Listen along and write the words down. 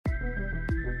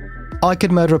I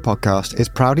Could Murder a Podcast is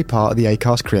proudly part of the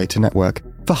Acast Creator Network.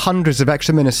 For hundreds of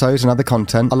extra minisodes and other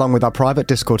content, along with our private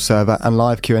Discord server and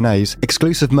live Q&As,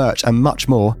 exclusive merch and much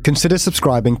more, consider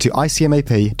subscribing to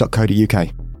icmap.co.uk.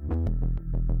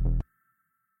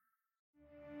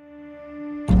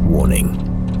 Warning.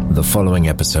 The following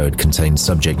episode contains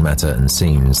subject matter and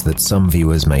scenes that some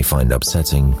viewers may find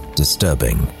upsetting,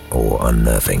 disturbing, or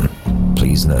unnerving.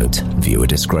 Please note, viewer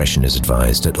discretion is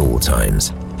advised at all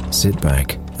times. Sit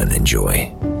back and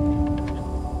enjoy.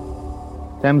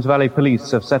 Thames Valley Police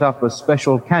have set up a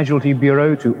special casualty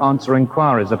bureau to answer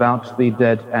inquiries about the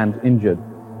dead and injured.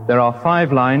 There are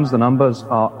 5 lines. The numbers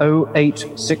are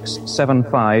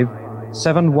 08675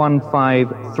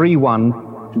 715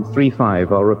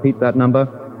 31235. I'll repeat that number.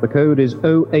 The code is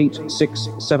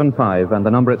 08675 and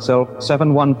the number itself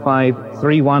 715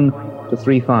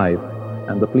 31235.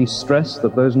 And the police stress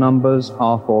that those numbers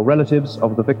are for relatives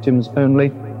of the victims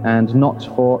only and not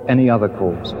for any other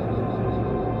cause.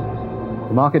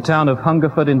 The market town of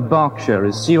Hungerford in Berkshire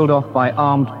is sealed off by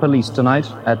armed police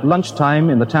tonight. At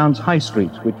lunchtime in the town's high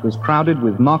street, which was crowded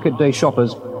with market day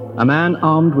shoppers, a man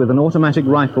armed with an automatic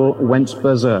rifle went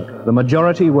berserk. The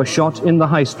majority were shot in the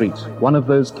high street. One of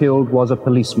those killed was a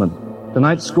policeman.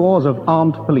 Tonight, scores of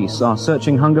armed police are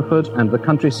searching Hungerford and the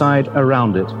countryside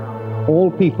around it.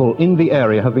 All people in the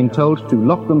area have been told to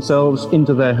lock themselves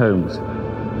into their homes.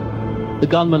 The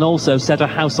gunman also set a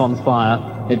house on fire.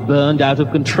 It burned out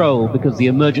of control because the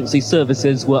emergency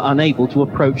services were unable to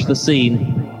approach the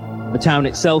scene. The town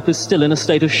itself is still in a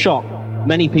state of shock.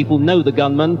 Many people know the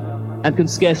gunman and can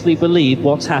scarcely believe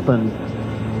what's happened.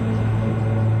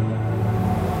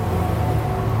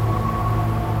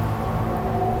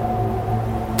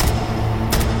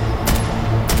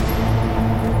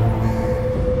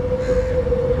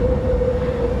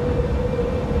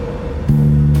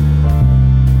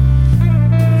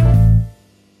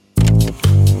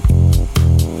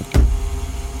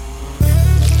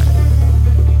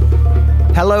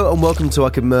 Hello and welcome to I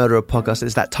Could Murder a Podcast.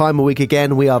 It's that time of week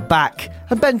again. We are back.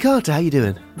 And Ben Carter, how you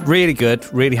doing? Really good.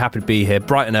 Really happy to be here.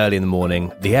 Bright and early in the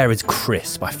morning. The air is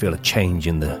crisp. I feel a change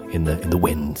in the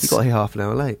winds. You got here half an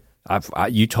hour late.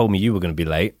 You told me you were going to be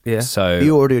late. Yeah. So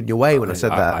you were already on your way when I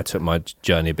said that. I took my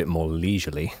journey a bit more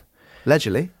leisurely.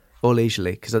 Leisurely or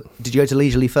leisurely? Because did you go to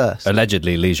leisurely first?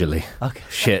 Allegedly leisurely. Okay.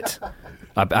 Shit.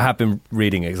 I have been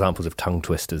reading examples of tongue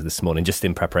twisters this morning just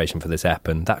in preparation for this ep,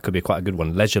 and that could be quite a good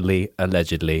one. Leisurely,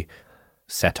 allegedly,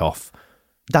 set off.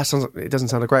 It doesn't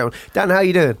sound a great one. Dan, how are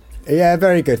you doing? Yeah,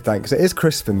 very good, thanks. It is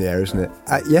crisp in the air, isn't it?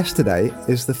 Yesterday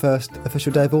is the first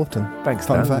official day of autumn. Thanks,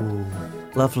 Fun Dan.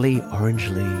 fact. Lovely orange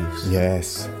leaves.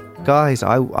 Yes. Guys,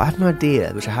 I have an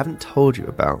idea which I haven't told you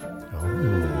about.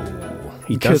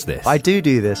 He does this. I do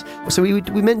this. So we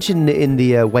mentioned in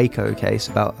the Waco case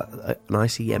about an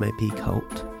ICMAP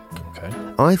cult. Okay.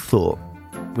 I thought,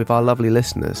 with our lovely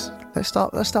listeners, let's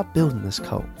start building this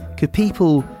cult. Could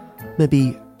people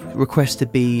maybe request to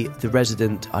be the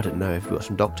resident, I don't know if we've got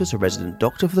some doctors, a resident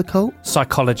doctor for the cult?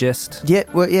 Psychologist. Yeah,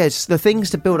 well, yeah, it's the things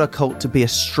to build our cult to be a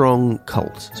strong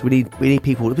cult. So we need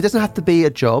people. It doesn't have to be a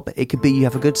job. It could be you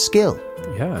have a good skill.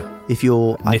 Yeah. If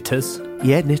you're... Knitters.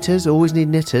 Knitters. Always need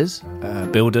knitters.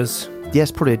 Builders.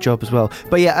 Yes, probably a job as well.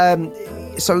 But yeah, I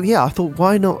thought,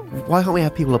 why can't we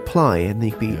have people apply and they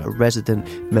could be a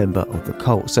resident member of the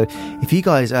cult? So if you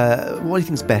guys, what do you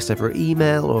think is best, over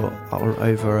email or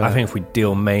over... I think if we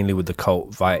deal mainly with the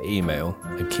cult via email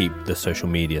and keep the social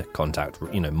media contact,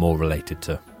 more related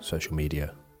to social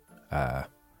media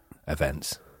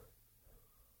events.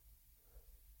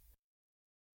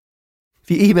 If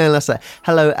you email us at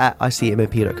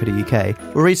hello@icmap.co.uk,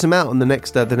 we'll read some out on the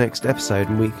next episode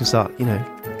and we can start,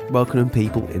 welcoming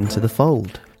people into the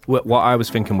fold. What I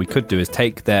was thinking we could do is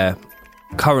take their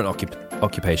current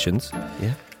occupations,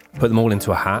 put them all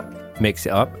into a hat, mix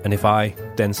it up, and if I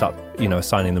then start,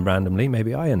 assigning them randomly,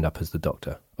 maybe I end up as the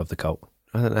doctor of the cult.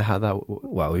 I don't know how that...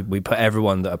 Well, we put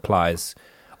everyone that applies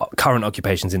current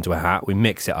occupations into a hat, we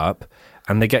mix it up,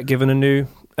 and they get given a new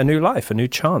life, a new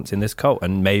chance in this cult,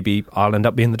 and maybe I'll end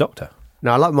up being the doctor.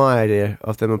 No, I like my idea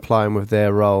of them applying with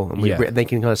their role, and they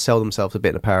can kind of sell themselves a bit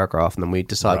in a paragraph, and then we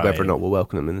decide whether or not we'll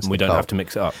welcome them in this. We don't have to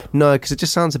mix it up. No, because it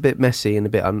just sounds a bit messy and a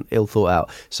bit ill thought out.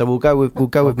 So we'll go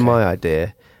with my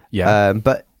idea. Yeah,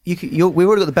 but we've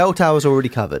already got the bell towers already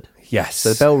covered. Yes.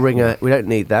 So the bell ringer, we don't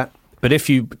need that. But if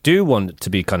you do want it to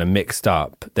be kind of mixed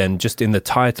up, then just in the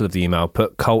title of the email,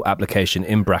 put cult application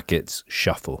in brackets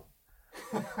shuffle.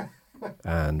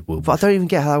 And we'll... But I don't even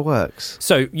get how that works.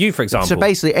 So you, for example... So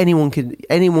basically anyone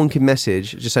can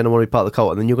message, just saying I want to be part of the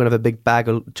cult, and then you're going to have a big bag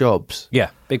of jobs.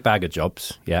 Yeah, big bag of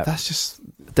jobs, yeah. That's just...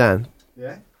 Dan.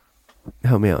 Yeah?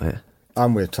 Help me out here.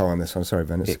 I'm with Tom on this one. Sorry,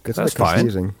 Ben. It's a bit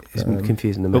confusing. It's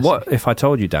confusing. But what if I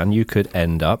told you, Dan, you could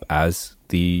end up as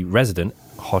the resident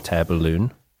hot air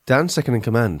balloon? Dan's second in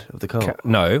command of the cult.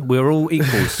 No, we're all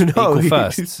equals. Equal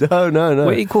first. No.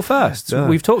 We're equal first. No.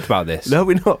 We've talked about this. No,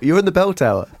 we're not. You're in the bell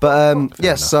tower. But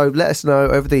yes, so let us know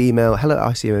over the email,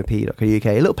 hello@icmop.co.uk,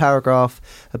 a little paragraph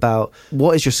about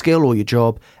what is your skill or your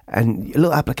job, and a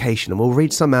little application, and we'll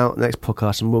read some out in the next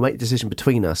podcast, and we'll make a decision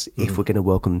between us if we're going to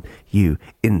welcome you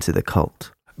into the cult.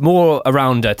 More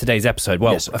around today's episode.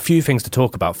 Well, yes, a few things to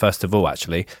talk about, first of all,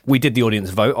 actually. We did the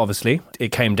audience vote, obviously.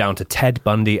 It came down to Ted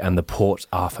Bundy and the Port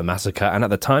Arthur Massacre. And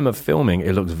at the time of filming,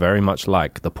 it looks very much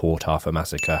like the Port Arthur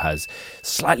Massacre has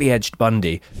slightly edged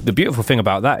Bundy. The beautiful thing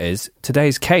about that is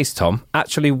today's case, Tom,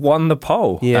 actually won the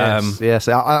poll. Yes.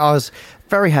 I was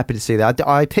very happy to see that.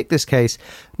 I picked this case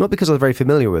not because I was very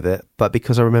familiar with it, but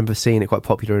because I remember seeing it quite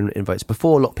popular in votes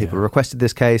before. A lot of people requested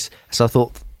this case. So I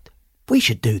thought, we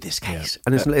should do this case.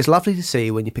 And it's lovely to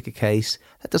see when you pick a case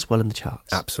that does well in the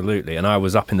charts. Absolutely. And I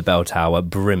was up in the bell tower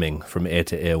brimming from ear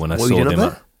to ear when I saw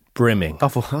them. Brimming. I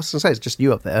was going to say, it's just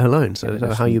you up there alone, so I don't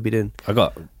know how you'll be doing. I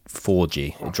got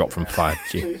 4G. It dropped from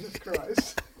 5G. Jesus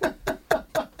Christ.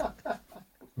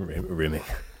 Rimming.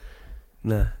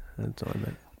 No, that's what I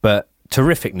meant. But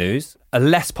terrific news. A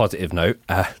less positive note,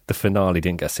 the finale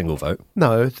didn't get a single vote.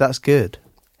 No, that's good.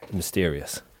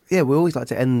 Mysterious. Yeah, we always like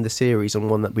to end the series on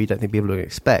one that we don't think people are going to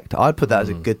expect. I'd put that as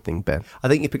a good thing, Ben. I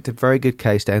think you picked a very good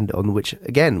case to end on, which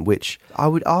I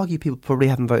would argue people probably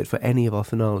haven't voted for any of our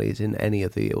finales in any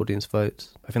of the audience votes.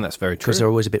 I think that's very true. Because they're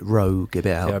always a bit rogue, a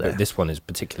bit out there. But this one is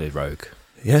particularly rogue.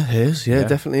 Yeah, it is. Yeah,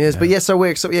 definitely is. Yeah. But yeah, so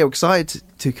we're excited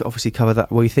to obviously cover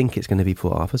that. We think it's going to be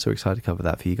Port Arthur, so we're excited to cover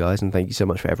that for you guys. And thank you so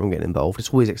much for everyone getting involved. It's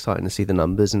always exciting to see the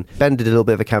numbers. And Ben did a little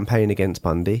bit of a campaign against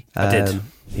Bundy. I did.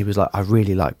 He was like, I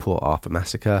really like Port Arthur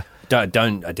Massacre. I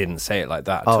didn't say it like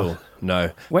that at all. No.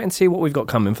 Wait and see what we've got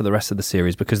coming for the rest of the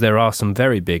series, because there are some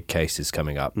very big cases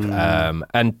coming up.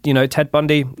 And, Ted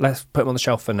Bundy, let's put him on the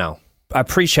shelf for now. I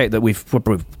appreciate that we've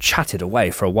chatted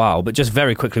away for a while, but just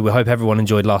very quickly, we hope everyone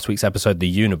enjoyed last week's episode,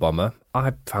 The Unabomber.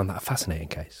 I found that a fascinating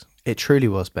case. It truly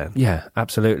was, Ben. Yeah,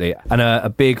 absolutely. And a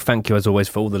big thank you, as always,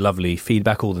 for all the lovely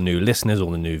feedback, all the new listeners,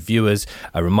 all the new viewers.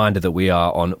 A reminder that we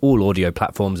are on all audio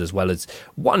platforms, as well as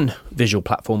one visual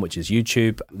platform, which is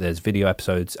YouTube. There's video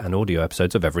episodes and audio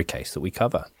episodes of every case that we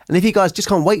cover. And if you guys just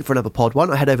can't wait for another pod, why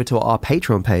not head over to our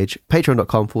Patreon page,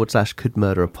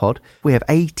 patreon.com/couldmurderapod. We have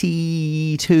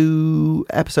 82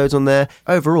 episodes on there.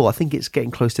 Overall, I think it's getting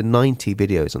close to 90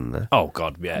 videos on there. Oh,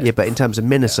 God, yeah. Yeah, but in terms of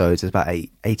minisodes, there's about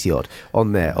 80 odd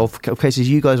on there of cases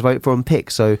you guys vote for and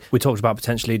pick. So we talked about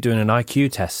potentially doing an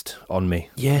IQ test on me.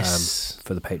 Yes.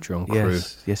 For the Patreon crew.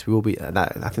 Yes, we will be.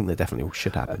 I think that definitely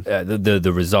should happen.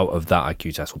 The result of that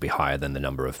IQ test will be higher than the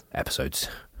number of episodes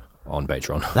on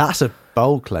Patreon. That's a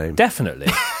bold claim. Definitely.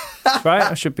 Right?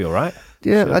 I should be all right.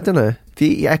 Yeah, I don't know. If you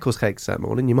eat Eccles cakes that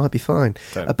morning, you might be fine.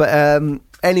 But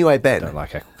anyway, Ben. I don't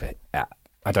like Eccles cakes.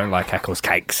 I don't like Eccles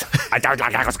cakes. I don't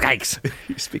like Eccles cakes.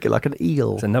 You're speaking like an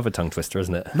eel. It's another tongue twister,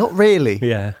 isn't it? Not really.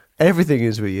 Yeah. Everything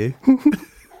is with you.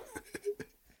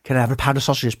 Can I have a pound of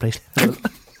sausages, please?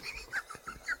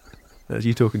 That's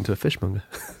you talking to a fishmonger.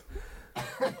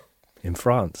 In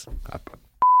France.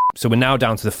 So we're now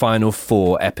down to the final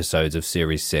 4 episodes of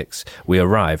Series 6. We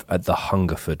arrive at the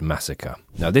Hungerford Massacre.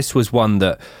 Now, this was one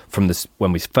that,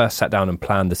 when we first sat down and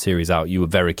planned the series out, you were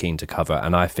very keen to cover,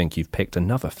 and I think you've picked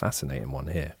another fascinating one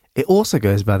here. It also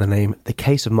goes by the name The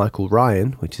Case of Michael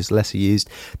Ryan, which is lesser used,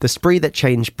 The Spree That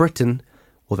Changed Britain,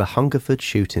 or The Hungerford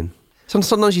Shooting.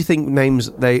 Sometimes you think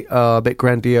names, they are a bit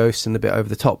grandiose and a bit over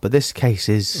the top, but this case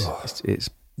is...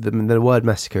 The word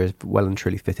massacre is well and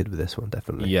truly fitted with this one,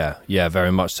 definitely. Yeah,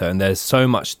 very much so. And there's so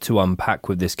much to unpack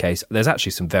with this case. There's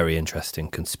actually some very interesting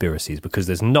conspiracies, because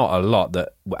there's not a lot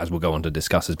that, as we'll go on to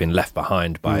discuss, has been left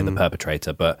behind by the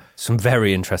perpetrator, but some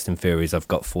very interesting theories I've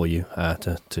got for you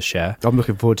to share. I'm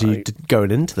looking forward to you going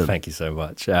into them. Thank you so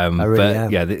much. I really am.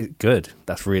 Yeah, good.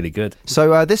 That's really good.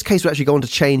 So this case will actually go on to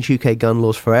change UK gun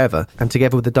laws forever, and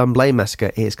together with the Dunblane Massacre,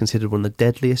 it is considered one of the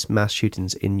deadliest mass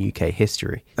shootings in UK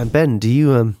history. And Ben, do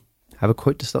you have a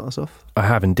quote to start us off? I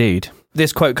have indeed.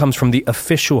 This quote comes from the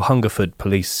official Hungerford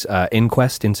police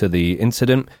inquest into the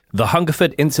incident. The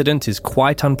Hungerford incident is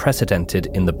quite unprecedented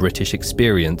in the British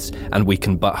experience, and we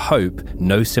can but hope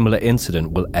no similar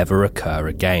incident will ever occur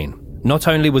again. Not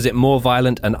only was it more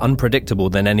violent and unpredictable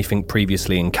than anything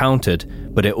previously encountered,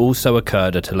 but it also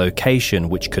occurred at a location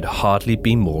which could hardly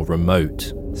be more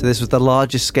remote. So this was the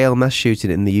largest scale mass shooting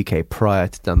in the UK prior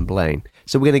to Dunblane.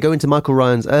 So we're going to go into Michael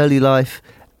Ryan's early life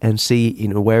and see,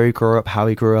 where he grew up, how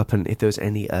he grew up, and if there was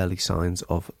any early signs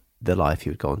of the life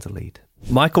he would go on to lead.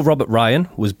 Michael Robert Ryan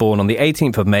was born on the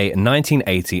 18th of May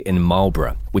 1980 in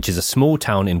Marlborough, which is a small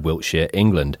town in Wiltshire,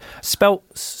 England.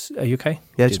 Spelt... Are you okay?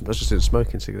 Yeah, I was just doing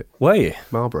smoking cigarette. Were you?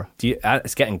 Marlborough.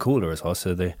 It's getting cooler as well,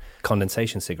 so the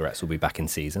condensation cigarettes will be back in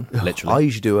season, literally. I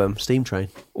usually do steam train.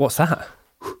 What's that?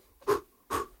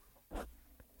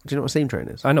 Do you know what a steam train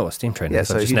is? I know what a steam train is.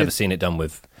 So I've just never seen it done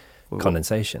with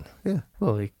condensation. Yeah,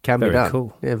 well, it can be Very done.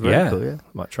 cool. Yeah, very cool, yeah.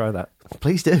 Might try that.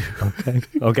 Please do. Okay.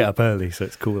 I'll get up early so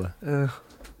it's cooler.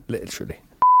 Literally.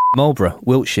 Marlborough,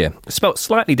 Wiltshire. Spelt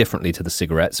slightly differently to the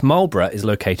cigarettes, Marlborough is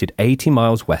located 80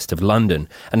 miles west of London,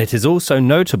 and it is also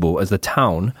notable as the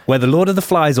town where the Lord of the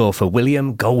Flies author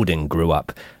William Golding grew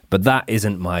up. But that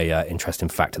isn't my interesting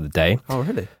fact of the day. Oh,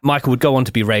 really? Michael would go on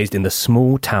to be raised in the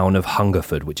small town of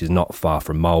Hungerford, which is not far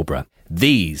from Marlborough.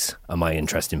 These are my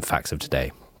interesting facts of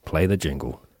today. Play the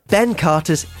jingle. Ben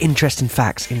Carter's interesting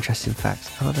facts. Interesting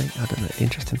facts. Are they? I don't know.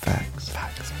 Interesting facts.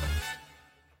 Facts.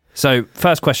 So,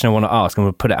 first question I want to ask, and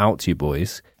we'll put it out to you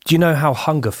boys. Do you know how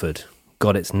Hungerford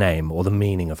got its name, or the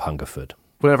meaning of Hungerford?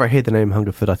 Whenever I hear the name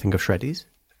Hungerford, I think of Shreddies.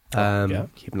 Yeah.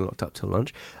 Keeping it locked up till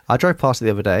lunch. I drove past it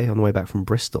the other day on the way back from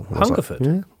Bristol. Hungerford?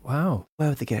 Yeah. Wow. Where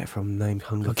would they get it from? Name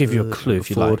Hungerford. I'll give you a clue if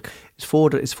you like. It's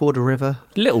Ford a river.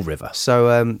 Little River.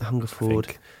 So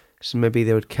Hungerford. So maybe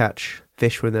they would catch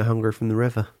fish when they're hungry from the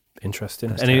river. Interesting.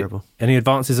 That's terrible. Any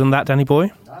advances on that, Danny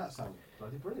boy? That sounds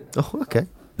bloody brilliant. Oh, okay.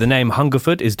 The name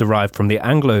Hungerford is derived from the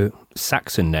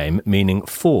Anglo-Saxon name meaning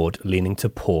ford, leaning to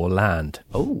poor land.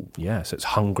 Oh. Yeah, so it's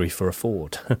hungry for a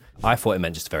ford. I thought it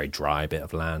meant just a very dry bit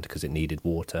of land because it needed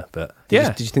water, but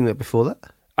Did you think that before that?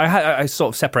 I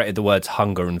sort of separated the words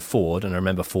hunger and ford, and I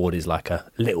remember ford is like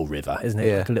a little river, isn't it?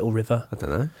 Yeah. Like a little river. I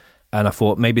don't know. And I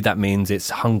thought maybe that means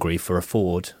it's hungry for a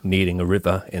ford, needing a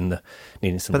river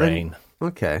needing some rain.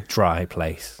 Okay. Dry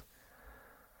place.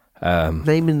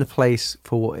 Naming the place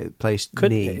for what the place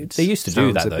needs. They used to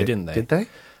do that sounds a though, bit- didn't they? Did they?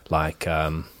 Like,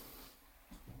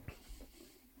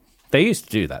 they used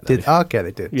to do that though. Okay,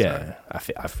 they did. Yeah, I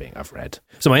think I've read.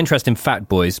 So my interesting fact,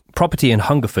 boys, property in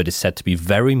Hungerford is said to be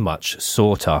very much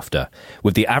sought after,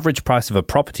 with the average price of a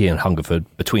property in Hungerford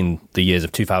between the years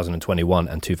of 2021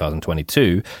 and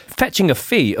 2022 fetching a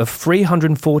fee of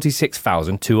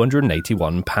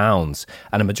 £346,281,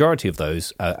 and a majority of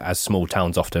those, as small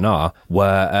towns often are,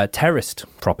 were terraced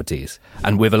properties.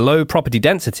 And with a low property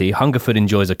density, Hungerford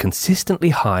enjoys a consistently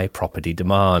high property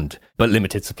demand, but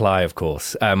limited supply, of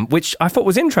course, which I thought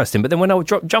was interesting. But then when I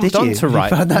jumped on to write,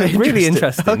 found that really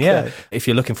interesting? interesting, yeah. Okay. If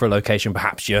you're looking for a location,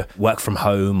 perhaps you work from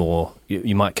home or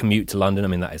you might commute to London. I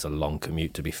mean, that is a long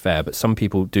commute, to be fair, but some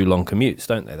people do long commutes,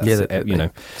 don't they? That's, they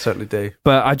certainly do.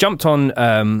 But I jumped on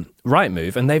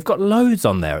Rightmove, and they've got loads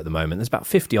on there at the moment. There's about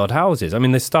 50 odd houses. I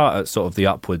mean, they start at sort of the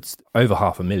upwards over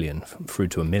 500,000 through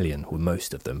to 1 million with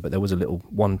most of them. But there was a little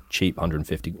one cheap,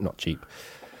 150, not cheap.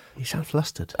 You sound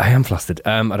flustered. I am flustered.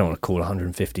 I don't want to call a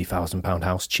 £150,000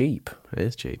 house cheap. It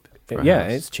is cheap.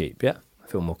 It's cheap. Yeah, I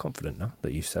feel more confident now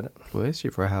that you've said it. Well, it's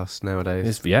cheap for a house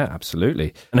nowadays. Yeah,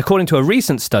 absolutely. And according to a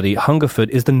recent study, Hungerford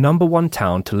is the #1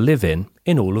 town to live in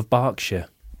all of Berkshire.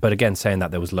 But again, saying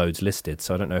that there was loads listed,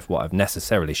 so I don't know if what I've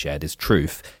necessarily shared is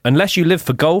truth. Unless you live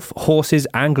for golf, horses,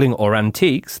 angling or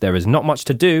antiques, there is not much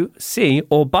to do, see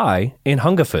or buy in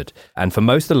Hungerford. And for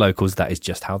most of the locals, that is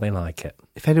just how they like it.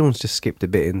 If anyone's just skipped a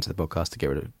bit into the podcast to get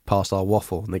rid of past our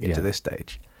waffle and they get to this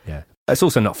stage. Yeah. It's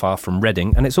also not far from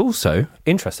Reading, and it's also,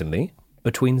 interestingly,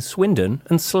 between Swindon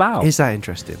and Slough. Is that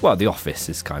interesting? Well, the office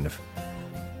is kind of...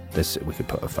 we could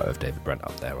put a photo of David Brent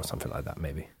up there or something like that,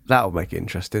 maybe. That'll make it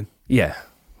interesting. Yeah.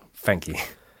 Thank you.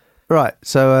 Right,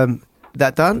 so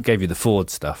that done? Gave you the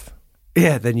Ford stuff.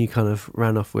 Yeah, then you kind of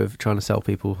ran off with trying to sell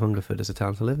people Hungerford as a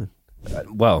town to live in.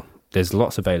 Well, there's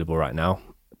lots available right now,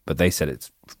 but they said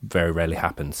it's very rarely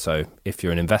happens. So if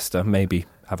you're an investor, maybe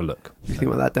have a look. You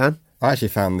think about that, Dan? I actually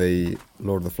found the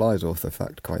Lord of the Flies author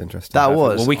fact quite interesting. That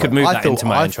was. Well, we could move that into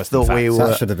my interesting facts.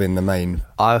 That should have been the main.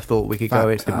 I thought we could go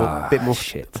into a bit more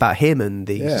shit. about him and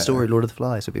the story Lord of the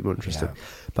Flies would be more interesting. Yeah.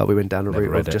 But we went down a Never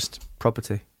route read of it. just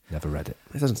property. Never read it.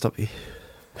 It doesn't stop you.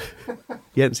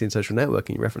 You hadn't seen Social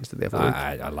Networking, you referenced it the other week.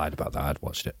 I lied about that. I'd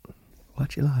watched it.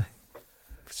 Why'd you lie?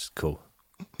 It's cool.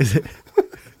 Is it?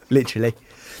 Literally.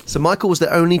 So Michael was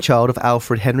the only child of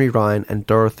Alfred Henry Ryan and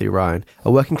Dorothy Ryan,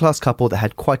 a working class couple that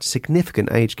had quite a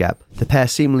significant age gap. The pair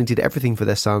seemingly did everything for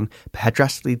their son, but had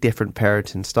drastically different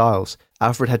parenting styles.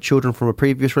 Alfred had children from a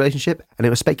previous relationship, and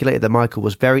it was speculated that Michael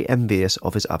was very envious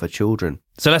of his other children.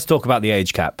 So let's talk about the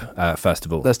age cap, first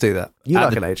of all. Let's do that. You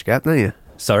like an age gap, don't you?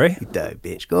 Sorry? You don't,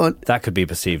 bitch. Go on. That could be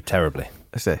perceived terribly.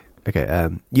 Let's see. Okay,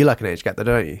 you like an age gap though,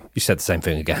 don't you? You said the same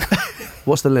thing again.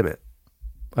 What's the limit?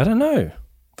 I don't know.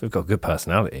 If we've got good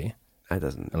personality It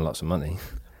doesn't. and lots of money.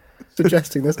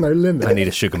 Suggesting there's no limit. I need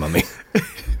a sugar mummy.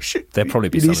 There'll probably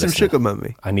be you some need some listening. sugar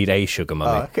mummy. I need a sugar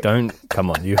mummy. Oh, okay. Don't, come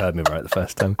on, you heard me right the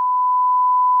first time.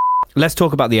 Let's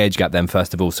talk about the age gap then,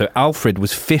 first of all. So Alfred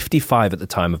was 55 at the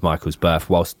time of Michael's birth,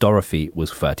 whilst Dorothy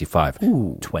was 35.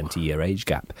 20-year age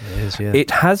gap. It is, yeah.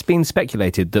 It has been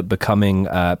speculated that becoming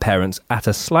parents at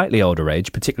a slightly older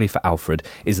age, particularly for Alfred,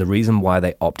 is the reason why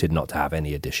they opted not to have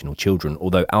any additional children,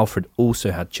 although Alfred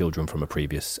also had children from a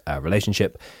previous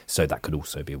relationship, so that could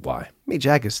also be why. Mick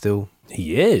Jagger's still...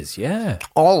 He is, yeah.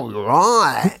 All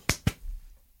right.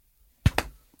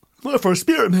 What for a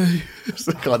spirit, me?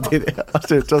 I can't do it.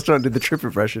 I was trying to do the Trip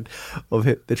impression of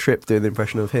him, the Trip doing the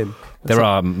impression of him. There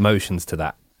are motions to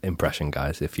that impression,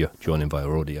 guys. If you're joining via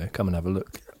audio, come and have a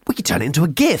look. We could turn it into a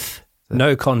GIF.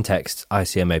 No context,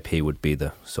 ICMAP would be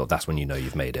the sort. That's when you know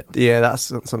you've made it. Yeah, that's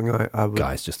something I would.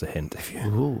 Guys, just a hint if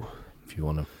you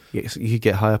want to. Yeah, so you could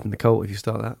get high up in the cult if you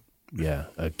start that. Yeah,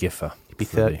 a giffer. You'd be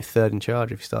third in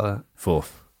charge if you start that.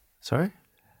 Fourth. Sorry?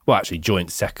 Well, actually,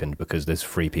 joint second because there's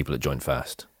 3 people at joint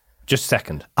first. Just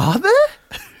second. Are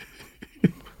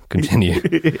there? Continue.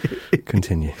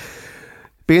 Continue.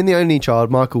 Being the only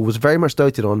child, Michael was very much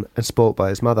doted on and spoilt by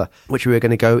his mother, which we are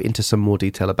going to go into some more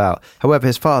detail about. However,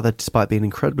 his father, despite being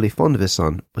incredibly fond of his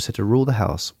son, was said to rule the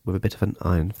house with a bit of an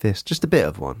iron fist. Just a bit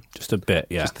of one. Just a bit,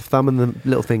 yeah. Just the thumb and the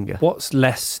little finger. What's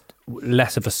less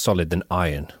of a solid than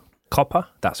iron? Copper?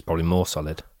 That's probably more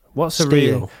solid. What's a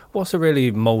Steel.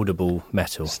 really mouldable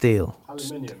metal? Steel.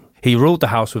 Aluminium. He ruled the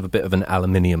house with a bit of an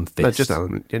aluminium fist. No, just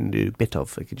aluminium. Didn't do a bit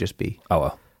of. It could just be... Oh,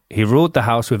 well. He ruled the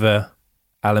house with a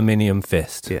aluminium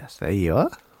fist. Yes, there you are.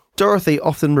 Dorothy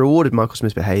often rewarded Michael's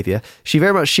misbehaviour. She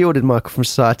very much shielded Michael from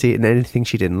society and anything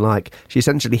she didn't like. She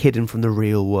essentially hid him from the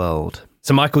real world.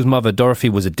 So Michael's mother, Dorothy,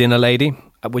 was a dinner lady,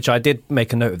 which I did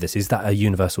make a note of this. Is that a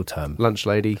universal term? Lunch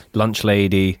lady. Lunch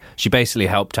lady. She basically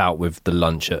helped out with the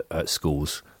lunch at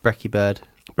schools. Brekkie bird.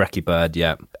 Brekkie bird,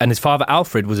 yeah. And his father,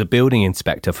 Alfred, was a building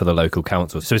inspector for the local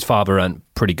council, so his father earned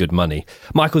pretty good money.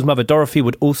 Michael's mother, Dorothy,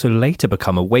 would also later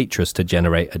become a waitress to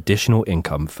generate additional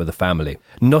income for the family.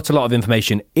 Not a lot of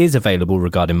information is available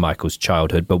regarding Michael's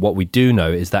childhood, but what we do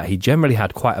know is that he generally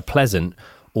had quite a pleasant,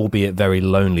 albeit very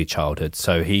lonely childhood,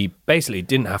 so he basically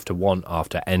didn't have to want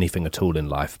after anything at all in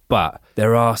life. But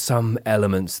there are some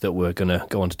elements that we're going to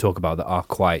go on to talk about that are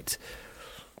quite...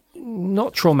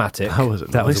 not traumatic. That was a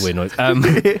That was a weird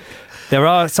noise. There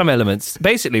are some elements.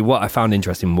 Basically, what I found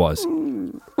interesting was...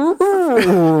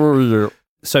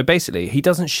 So basically, he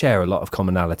doesn't share a lot of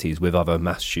commonalities with other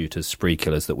mass shooters, spree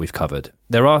killers that we've covered.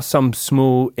 There are some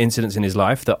small incidents in his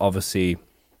life that obviously...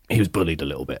 he was bullied a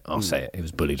little bit. I'll say it. He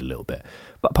was bullied a little bit.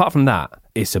 But apart from that,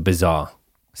 it's a bizarre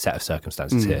set of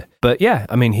circumstances here. But yeah,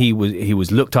 I mean, he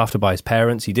was looked after by his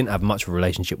parents. He didn't have much of a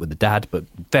relationship with the dad, but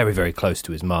very, very close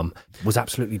to his mum. Was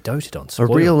absolutely doted on. A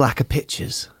Spoiled. real lack of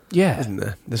pictures. Yeah. Isn't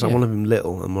there? There's like one of them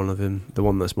little and one of them, the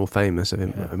one that's more famous of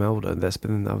him older. There's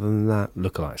been, other than that,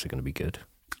 Lookalikes are going to be good.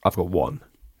 I've got one,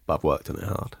 but I've worked on it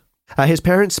hard. His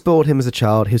parents spoiled him as a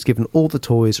child. He was given all the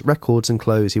toys, records and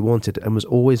clothes he wanted and was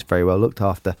always very well looked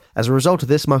after. As a result of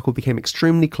this, Michael became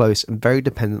extremely close and very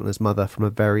dependent on his mother from a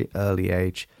very early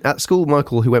age. At school,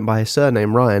 Michael, who went by his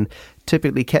surname Ryan,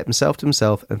 typically kept himself to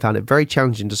himself and found it very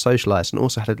challenging to socialise and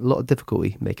also had a lot of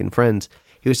difficulty making friends.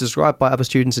 He was described by other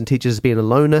students and teachers as being a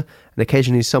loner and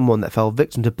occasionally someone that fell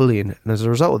victim to bullying, and as a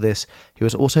result of this, he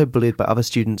was also bullied by other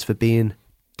students for being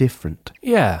different.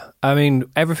 Yeah, I mean,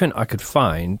 everything I could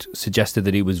find suggested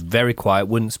that he was very quiet,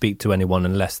 wouldn't speak to anyone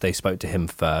unless they spoke to him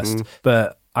first.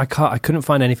 But I couldn't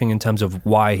find anything in terms of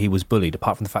why he was bullied,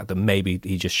 apart from the fact that maybe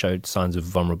he just showed signs of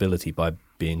vulnerability by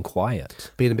being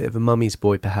quiet. Being a bit of a mummy's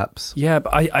boy, perhaps. Yeah,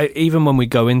 but I even when we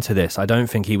go into this, I don't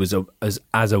think he was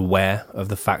as aware of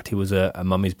the fact he was a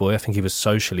mummy's boy. I think he was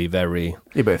socially very...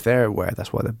 Yeah, but if they're aware,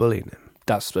 that's why they're bullying him.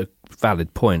 That's a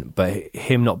valid point, but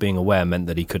him not being aware meant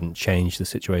that he couldn't change the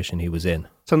situation he was in.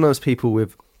 Sometimes people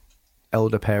with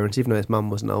elder parents, even though his mum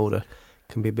wasn't older,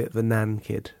 can be a bit of a nan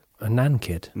kid. A nan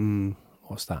kid? Mm.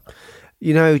 What's that?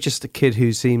 You know, just a kid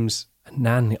who seems... A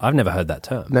nan... I've never heard that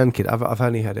term. Nan kid. I've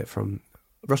only heard it from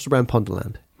Russell Brand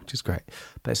Ponderland, which is great.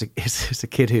 But it's a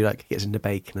kid who like gets into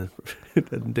baking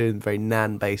and doing very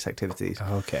nan-based activities.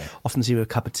 Okay. Often see him with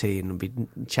a cup of tea and will be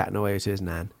chatting away to his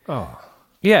nan. Oh.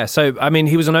 Yeah, so, I mean,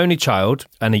 he was an only child,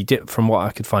 and he did, from what I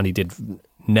could find, he did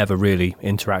never really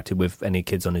interacted with any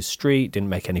kids on his street, didn't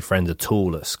make any friends at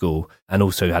all at school, and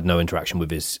also had no interaction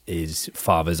with his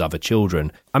father's other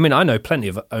children. I mean, I know plenty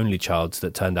of only childs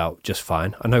that turned out just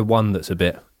fine. I know one that's a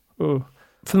bit... For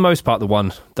the most part, the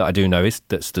one that I do know is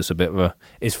that's a bit of a...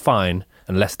 is fine,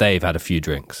 unless they've had a few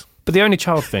drinks. But the only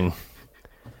child thing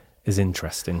is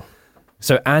interesting.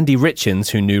 So Andy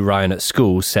Richins, who knew Ryan at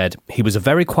school, said he was a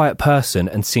very quiet person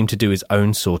and seemed to do his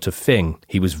own sort of thing.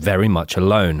 He was very much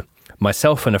alone.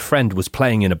 Myself and a friend was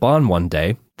playing in a barn one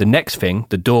day. The next thing,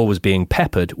 the door was being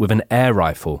peppered with an air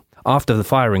rifle. After the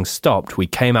firing stopped, we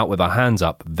came out with our hands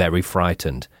up, very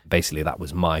frightened. Basically, that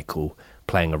was Michael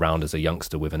playing around as a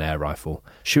youngster with an air rifle,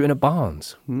 shooting at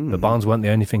barns. The barns weren't the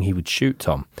only thing he would shoot,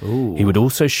 Tom. Ooh. He would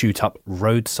also shoot up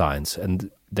road signs.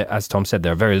 And as Tom said,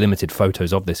 there are very limited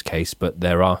photos of this case, but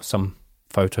there are some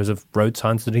photos of road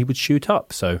signs that he would shoot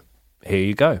up. So here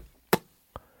you go.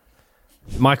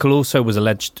 Michael also was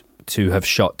alleged to have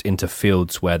shot into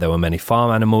fields where there were many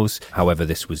farm animals. However,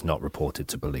 this was not reported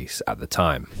to police at the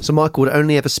time. So Michael would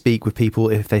only ever speak with people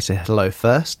if they said hello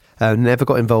first, never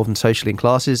got involved in socially in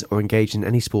classes or engaged in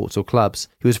any sports or clubs.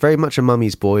 He was very much a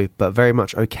mummy's boy, but very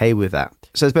much okay with that.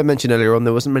 So as Ben mentioned earlier on,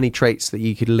 there wasn't many traits that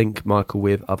you could link Michael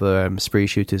with other spree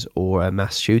shooters or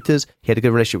mass shooters. He had a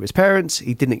good relationship with his parents,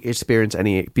 he didn't experience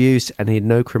any abuse, and he had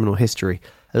no criminal history.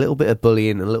 A little bit of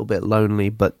bullying, a little bit lonely,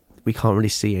 but we can't really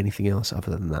see anything else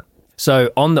other than that.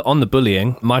 So on the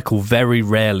bullying, Michael very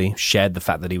rarely shared the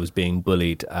fact that he was being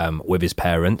bullied with his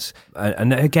parents.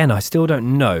 And again, I still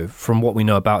don't know from what we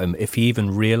know about him if he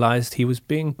even realised he was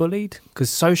being bullied, because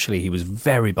socially he was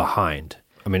very behind.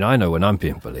 I mean, I know when I'm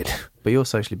being bullied. But you're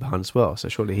socially behind as well, so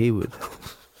surely he would.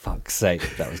 Fuck's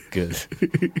sake, that was good.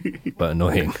 But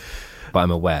annoying. But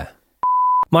I'm aware.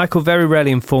 Michael very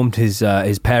rarely informed his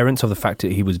parents of the fact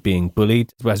that he was being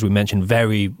bullied. As we mentioned,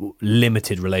 very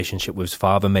limited relationship with his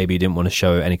father. Maybe he didn't want to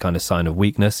show any kind of sign of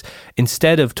weakness.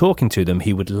 Instead of talking to them,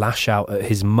 he would lash out at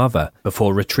his mother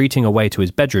before retreating away to his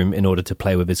bedroom in order to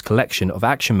play with his collection of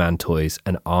Action Man toys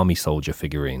and army soldier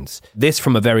figurines. This,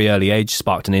 from a very early age,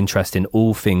 sparked an interest in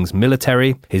all things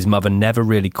military. His mother never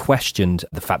really questioned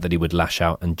the fact that he would lash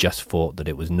out and just thought that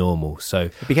it was normal. So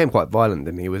it became quite violent,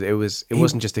 didn't he? It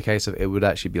wasn't just a case of it would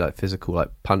actually be like physical, like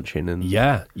punching and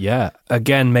yeah.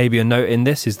 Again, maybe a note in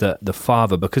this is that the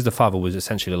father, because the father was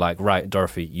essentially like, right,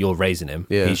 Dorothy, you're raising him,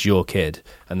 he's your kid,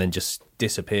 and then just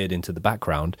disappeared into the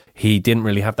background. He didn't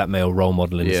really have that male role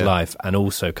model in his life, and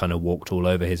also kind of walked all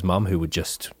over his mum, who would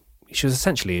she was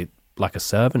essentially like a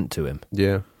servant to him.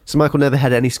 Yeah. So Michael never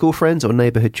had any school friends or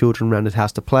neighbourhood children around his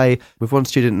house to play, with one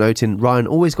student noting Ryan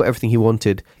always got everything he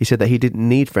wanted. He said that he didn't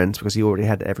need friends because he already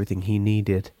had everything he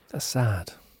needed. That's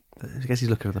sad. I guess he's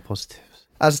looking at the positives.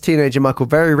 As a teenager, Michael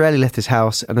very rarely left his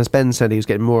house, and as Ben said, he was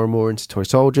getting more and more into toy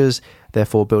soldiers,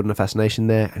 therefore building a fascination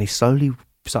there, and he slowly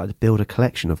started to build a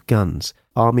collection of guns,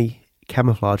 army,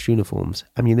 camouflage uniforms,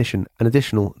 ammunition, and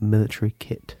additional military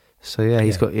kit. So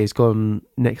he's gone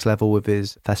next level with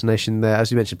his fascination there, as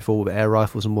you mentioned before, with air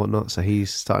rifles and whatnot, so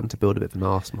he's starting to build a bit of an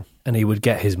arsenal. And he would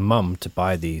get his mum to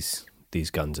buy these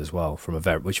guns as well, from a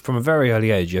very early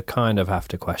age. You kind of have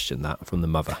to question that from the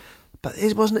mother. But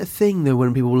it wasn't a thing, though,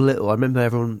 when people were little. I remember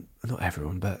not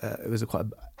everyone, but it was quite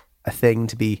a thing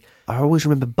to be... I always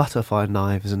remember butterfly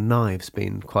knives and knives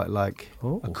being quite like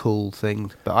a cool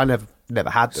thing. But I never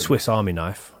had them. Swiss Army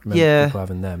knife. I remember people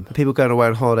having them. People going away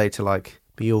on holiday to like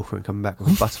Mallorca and coming back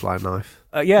with a butterfly knife.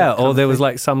 Or there was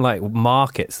like some like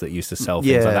markets that used to sell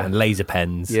things like that, and laser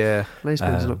pens. Yeah, laser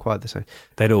pens are not quite the same.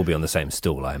 They'd all be on the same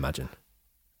stall, I imagine.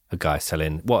 A guy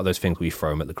selling... What are those things where you throw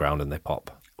them at the ground and they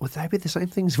pop? Would they be the same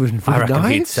things with I reckon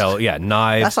knives? He'd sell,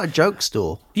 knives. That's like joke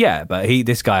store. Yeah, but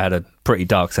this guy had a pretty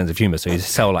dark sense of humour, so he'd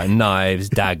sell like knives,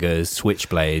 daggers,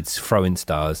 switchblades, throwing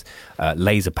stars,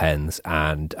 laser pens,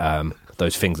 and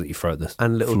those things that you throw at the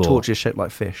and little floor. torches shaped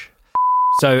like fish.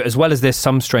 So as well as this,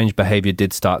 some strange behaviour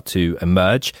did start to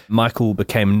emerge. Michael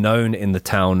became known in the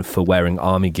town for wearing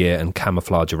army gear and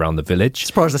camouflage around the village.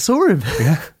 Surprised I saw him.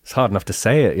 Yeah, it's hard enough to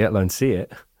say it, let alone see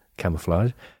it.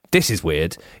 Camouflage. This is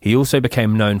weird. He also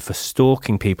became known for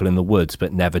stalking people in the woods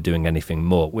but never doing anything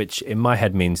more, which in my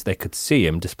head means they could see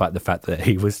him despite the fact that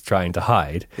he was trying to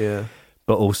hide. Yeah.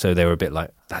 But also they were a bit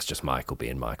like, that's just Michael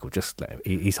being Michael. Just let him,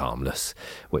 he's harmless.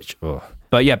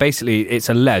 But yeah, basically it's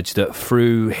alleged that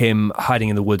through him hiding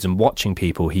in the woods and watching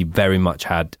people, he very much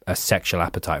had a sexual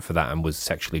appetite for that and was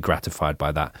sexually gratified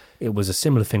by that. It was a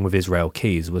similar thing with Israel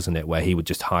Keyes, wasn't it? Where he would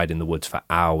just hide in the woods for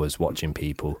hours watching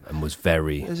people and was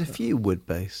very... There's a few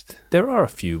wood-based. There are a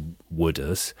few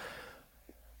wooders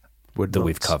that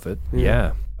we've covered.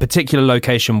 Yeah. Particular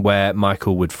location where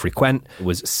Michael would frequent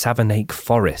was Savernake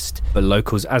Forest. But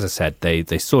locals, as I said, they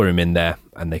saw him in there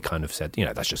and they kind of said,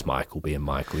 that's just Michael being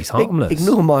Michael. He's harmless.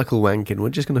 Ignore Michael wanking.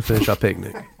 We're just going to finish our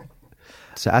picnic.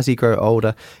 So as he grew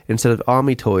older, instead of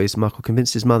army toys, Michael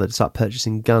convinced his mother to start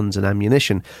purchasing guns and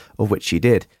ammunition, of which she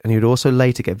did. And he would also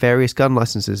later get various gun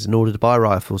licenses in order to buy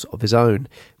rifles of his own,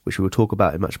 which we will talk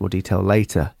about in much more detail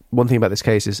later. one thing about this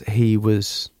case is he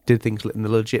did things in the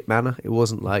legit manner. It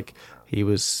wasn't like he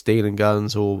was stealing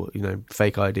guns or,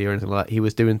 fake ID or anything like that. He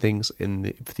was doing things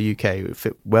for the UK. It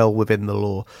fit well within the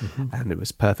law, and it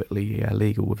was perfectly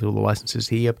legal with all the licenses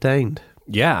he obtained.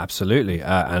 Yeah, absolutely.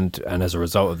 And as a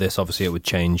result of this, obviously, it would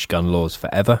change gun laws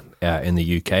forever in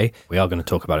the UK. We are going to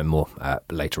talk about it more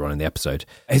later on in the episode.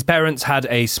 His parents had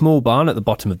a small barn at the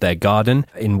bottom of their garden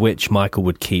in which Michael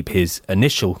would keep his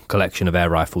initial collection of air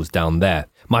rifles down there.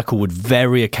 Michael would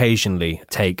very occasionally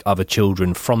take other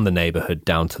children from the neighbourhood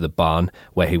down to the barn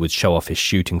where he would show off his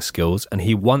shooting skills, and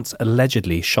he once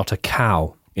allegedly shot a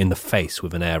cow in the face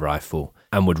with an air rifle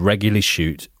and would regularly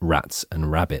shoot rats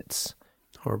and rabbits.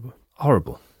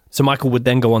 Horrible. So Michael would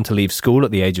then go on to leave school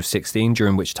at the age of 16,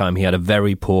 during which time he had a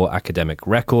very poor academic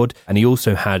record, and he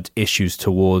also had issues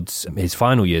towards his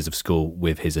final years of school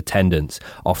with his attendance,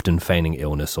 often feigning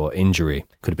illness or injury.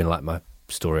 Could have been like my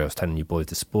story I was telling you boys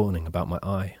this morning about my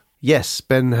eye. Yes,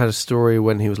 Ben had a story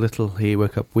when he was little. He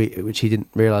woke up, which he didn't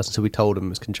realise until we told him,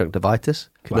 was conjunctivitis.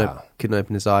 Couldn't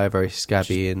open his eye, very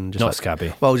scabby and just not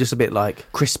scabby. Well, just a bit like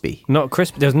crispy. Not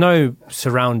crispy. There's no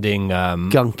surrounding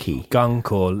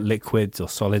gunk or liquids or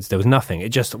solids. There was nothing. It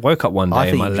just woke up one day.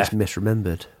 I think and you just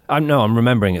misremembered. I'm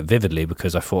remembering it vividly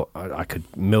because I thought I could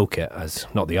milk it as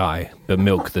not the eye, but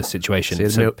milk the situation.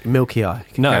 So milky eye.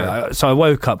 So I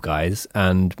woke up, guys,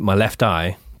 and my left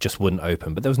eye just wouldn't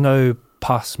open. But there was no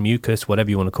pus, mucus,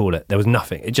 whatever you want to call it. There was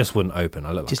nothing. It just wouldn't open.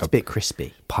 I looked just like a bit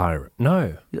crispy. Pirate.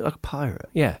 No. You look like a pirate.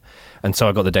 Yeah. And so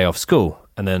I got the day off school.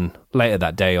 And then later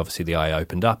that day, obviously, the eye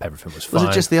opened up. Everything was fine.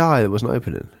 Was it just the eye that wasn't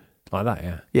opening? Like that,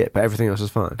 yeah. Yeah, but everything else was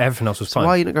fine. Everything else was fine. So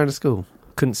why are you not going to school?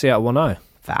 Couldn't see out of one eye.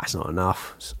 That's not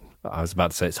enough. I was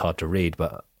about to say it's hard to read,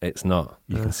 but it's not.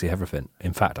 You can see everything.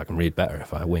 In fact, I can read better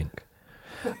if I wink.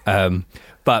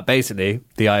 But basically,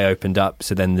 the eye opened up.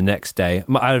 So then the next day,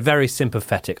 I had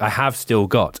I have still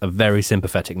got a very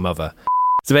sympathetic mother.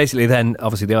 So basically then,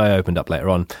 obviously the eye opened up later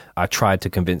on. I tried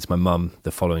to convince my mum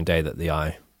the following day that the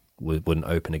eye wouldn't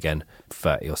open again.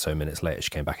 30 or so minutes later, she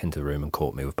came back into the room and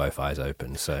caught me with both eyes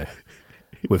open. So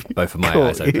with both of my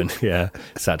eyes open. Yeah,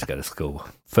 sad to go to school.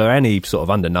 For any sort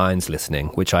of under 9s listening,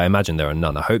 which I imagine there are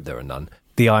none, I hope there are none,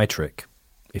 the eye trick,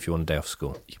 if you want a day off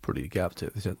school. You could probably get up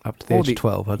to the age of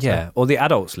 12, I'd say. Yeah, or the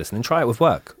adults listening, try it with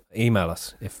work. Email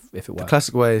us if it works. The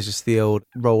classic way is just the old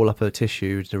roll up a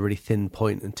tissue to a really thin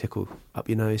point and tickle up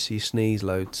your nose so you sneeze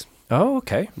loads. Oh,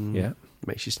 okay. Yeah.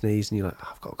 Makes you sneeze and you're like,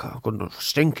 I've got a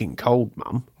stinking cold,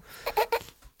 Mum.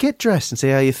 Get dressed and see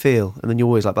how you feel. And then you're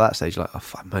always like, by that stage, you're like,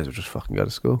 I might as well just fucking go to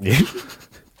school. Yeah.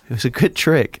 It was a good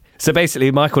trick. So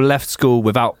basically, Michael left school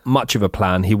without much of a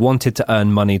plan. He wanted to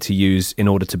earn money to use in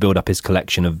order to build up his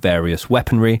collection of various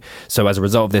weaponry. So as a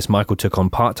result of this, Michael took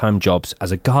on part-time jobs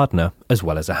as a gardener as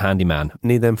well as a handyman.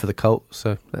 Need them for the cult,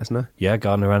 so let us know. Yeah,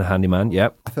 gardener and a handyman,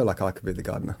 yep. I feel like I could be the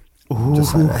gardener.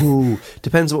 Ooh.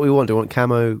 Depends on what we want. Do we want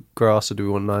camo grass or do we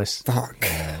want nice? Fuck.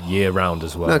 Year round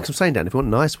as well. No, because I'm saying, Dan, if we want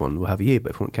a nice one, we'll have you.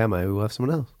 But if we want camo, we'll have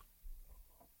someone else.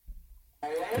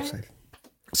 Good save.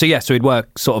 So he'd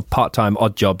work sort of part-time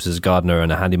odd jobs as a gardener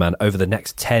and a handyman over the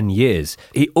next 10 years.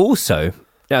 He also,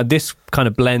 now this kind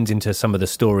of blends into some of the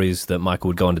stories that Michael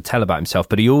would go on to tell about himself,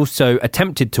 but he also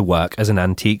attempted to work as an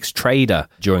antiques trader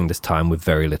during this time with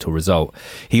very little result.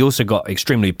 He also got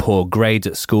extremely poor grades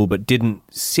at school, but didn't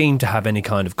seem to have any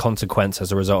kind of consequence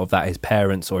as a result of that. His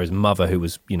parents or his mother, who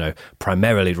was,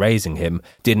 primarily raising him,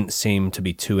 didn't seem to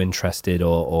be too interested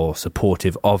or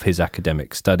supportive of his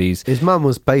academic studies. His mum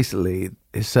was basically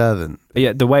his servant.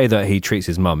 Yeah, the way that he treats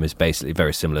his mum is basically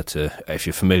very similar to, if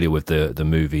you're familiar with the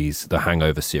movies, the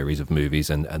Hangover series of movies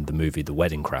and the movie The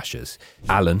Wedding Crashers.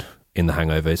 Alan in The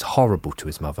Hangover is horrible to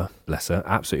his mother, bless her,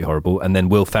 absolutely horrible. And then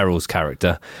Will Ferrell's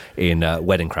character in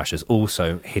Wedding Crashers,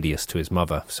 also hideous to his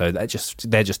mother. So they're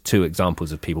just two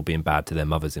examples of people being bad to their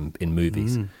mothers in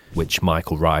movies, which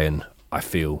Michael Ryan, I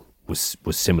feel, was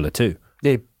similar to.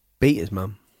 Yeah, he beat his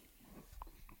mum.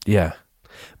 Yeah.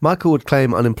 Michael would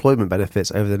claim unemployment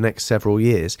benefits over the next several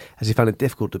years as he found it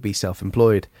difficult to be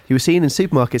self-employed. He was seen in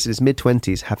supermarkets in his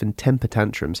mid-20s having temper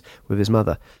tantrums with his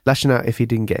mother, lashing out if he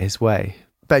didn't get his way.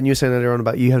 Ben, you were saying earlier on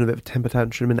about you having a bit of a temper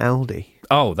tantrum in Aldi.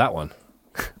 Oh, that one.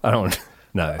 I don't want to...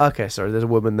 No. Okay, sorry. There's a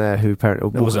woman there who apparently...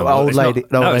 It was an old lady.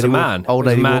 It was a man. Old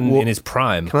lady, it was a man in his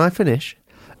prime. Can I finish?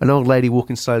 An old lady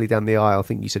walking slowly down the aisle. I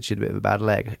think you said she had a bit of a bad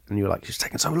leg. And you were like, she's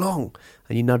taking so long.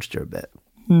 And you nudged her a bit.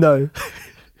 No.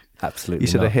 Absolutely. You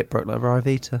said not. her hip broke like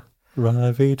Rivita.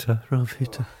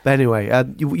 But anyway,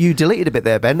 you deleted a bit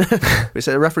there, Ben. It's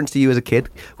a reference to you as a kid,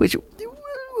 which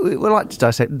we'd like to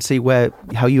dissect and see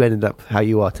how you ended up how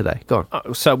you are today. Go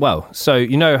on. So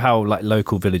you know how like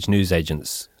local village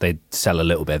newsagents, they sell a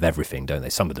little bit of everything, don't they?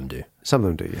 Some of them do. Some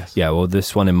of them do, yes. Yeah, well,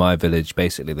 this one in my village,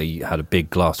 basically, they had a big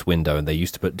glass window and they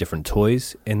used to put different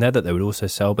toys in there that they would also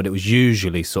sell, but it was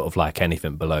usually sort of like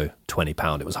anything below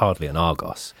 £20. It was hardly an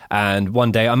Argos. And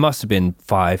one day, I must have been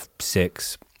 5,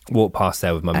 6, walked past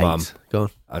there with my mum. Go on.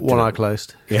 One eye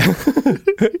closed. Yeah.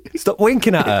 Stop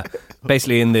winking at her.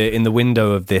 Basically, in the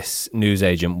window of this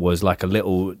newsagent was like a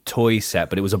little toy set,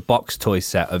 but it was a box toy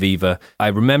set of I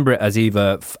remember it as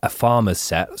either a farmer's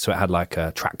set, so it had like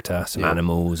a tractor, some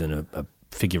animals and a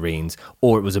figurines,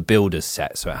 or it was a builder's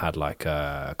set, so it had like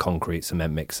a concrete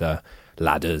cement mixer,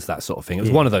 ladders, that sort of thing. It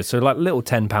was one of those, so like little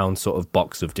 £10 sort of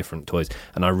box of different toys,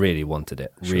 and I really wanted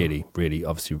it. Sure. Really,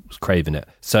 obviously was craving it.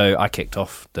 So I kicked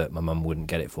off that my mum wouldn't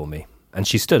get it for me. And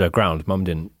she stood her ground. Mum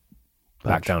didn't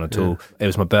back down at all. It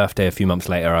was my birthday a few months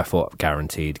later. I thought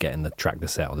guaranteed getting the tractor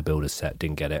set or the builder's set.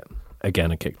 Didn't get it. Again,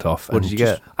 I kicked off. What did you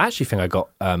get? I actually think I got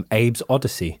Abe's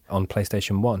Odyssey on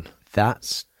PlayStation 1.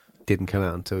 That didn't come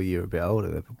out until you were a bit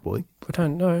older, boy. I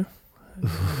don't know.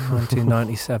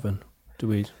 1997. Are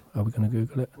we going to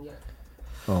Google it? Yeah.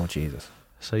 Oh, Jesus.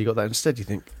 So you got that instead, you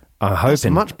think? I'm hoping. That's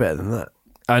much better than that.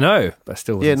 I know, but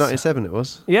still. Yeah, 97 it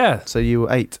was. Yeah. So you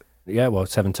were 8. Yeah, well,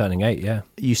 7 turning 8, yeah.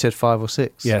 You said 5 or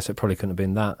 6. Yeah, so it probably couldn't have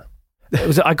been that.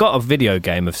 I got a video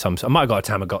game of some... I might have got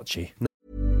a Tamagotchi.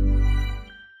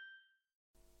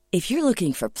 If you're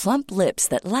looking for plump lips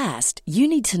that last, you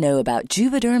need to know about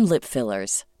Juvederm lip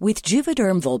fillers. With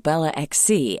Juvederm Volbella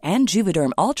XC and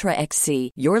Juvederm Ultra XC,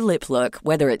 your lip look,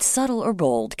 whether it's subtle or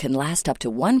bold, can last up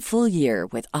to 1 full year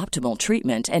with optimal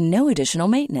treatment and no additional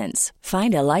maintenance.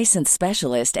 Find a licensed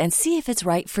specialist and see if it's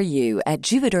right for you at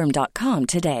Juvederm.com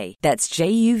today. That's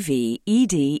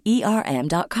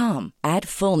JUVEDERM.com. Add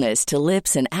fullness to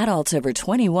lips in adults over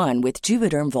 21 with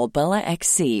Juvederm Volbella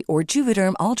XC or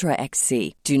Juvederm Ultra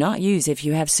XC. Do not use if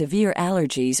you have severe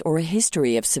allergies or a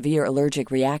history of severe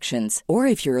allergic reactions, or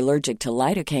if you're allergic to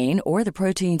lidocaine or the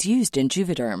proteins used in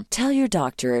Juvederm. Tell your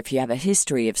doctor if you have a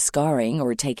history of scarring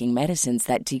or taking medicines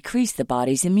that decrease the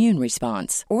body's immune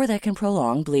response or that can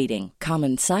prolong bleeding.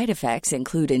 Common side effects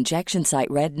include injection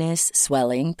site redness,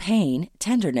 swelling, pain,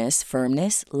 tenderness,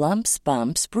 firmness, lumps,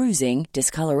 bumps, bruising,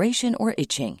 discoloration, or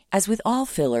itching. As with all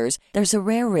fillers, there's a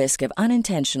rare risk of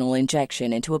unintentional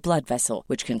injection into a blood vessel,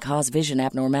 which can cause vision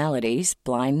abnormalities,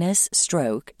 blindness,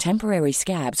 stroke, temporary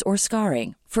scabs, or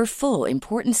scarring. For full,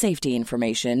 important safety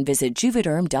information, visit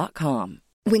Juvederm.com.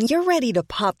 When you're ready to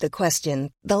pop the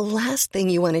question, the last thing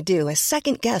you want to do is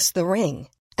second-guess the ring.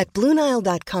 At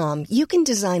BlueNile.com, you can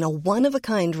design a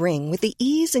one-of-a-kind ring with the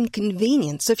ease and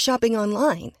convenience of shopping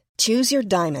online. Choose your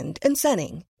diamond and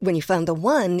setting. When you find the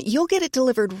one, you'll get it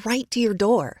delivered right to your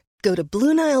door. Go to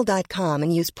BlueNile.com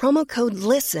and use promo code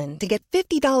LISTEN to get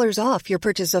 $50 off your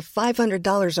purchase of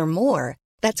 $500 or more.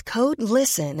 That's code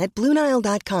LISTEN at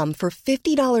BlueNile.com for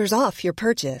 $50 off your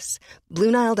purchase.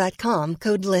 BlueNile.com,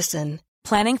 code LISTEN.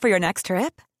 Planning for your next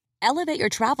trip? Elevate your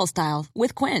travel style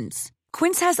with Quince.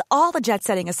 Quince has all the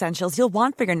jet-setting essentials you'll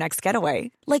want for your next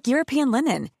getaway, like European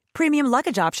linen, premium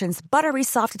luggage options, buttery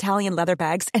soft Italian leather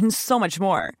bags, and so much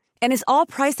more. And is all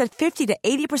priced at 50 to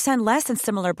 80% less than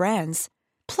similar brands.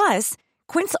 Plus,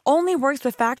 Quince only works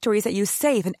with factories that use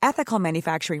safe and ethical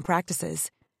manufacturing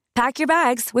practices. Pack your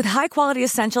bags with high-quality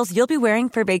essentials you'll be wearing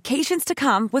for vacations to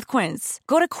come with Quince.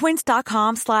 Go to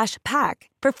quince.com/pack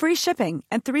for free shipping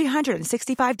and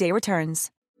 365-day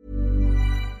returns.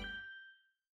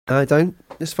 I don't.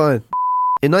 It's fine.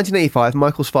 In 1985,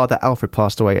 Michael's father Alfred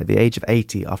passed away at the age of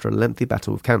 80 after a lengthy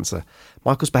battle with cancer.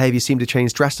 Michael's behaviour seemed to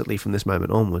change drastically from this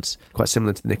moment onwards, quite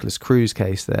similar to the Nicholas Cruz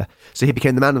case there. So he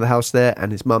became the man of the house there,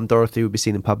 and his mum Dorothy would be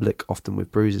seen in public, often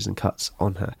with bruises and cuts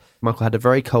on her. Michael had a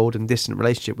very cold and distant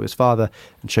relationship with his father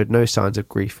and showed no signs of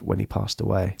grief when he passed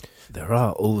away. There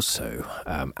are also,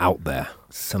 out there,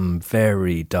 some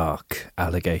very dark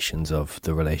allegations of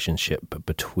the relationship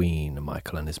between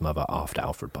Michael and his mother after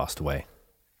Alfred passed away.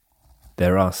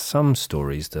 There are some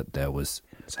stories that their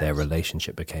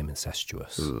relationship became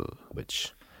incestuous,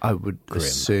 which I would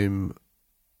assume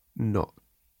not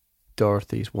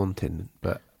Dorothy's wanting,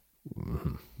 but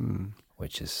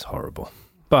which is horrible.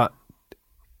 But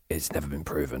it's never been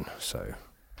proven. So,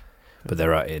 but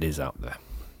it is out there.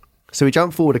 So we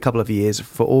jump forward a couple of years.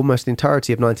 For almost the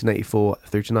entirety of 1984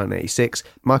 through to 1986,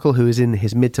 Michael, who was in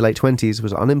his mid to late 20s,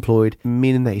 was unemployed,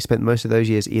 meaning that he spent most of those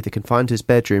years either confined to his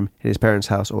bedroom in his parents'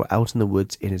 house or out in the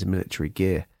woods in his military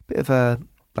gear. Bit of a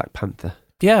Black Panther.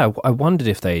 Yeah, I wondered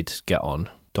if they'd get on,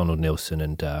 Donald Nilsson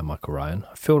and Michael Ryan.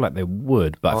 I feel like they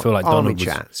would, but I feel like Donald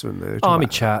chats, Army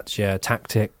chats, yeah,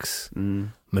 tactics,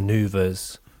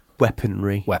 manoeuvres.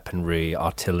 Weaponry.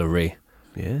 Artillery.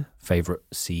 Yeah. Favourite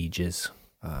sieges.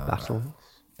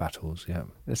 Battles, yeah.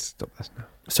 Let's stop this now.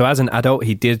 So as an adult,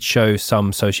 he did show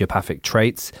some sociopathic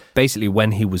traits. Basically,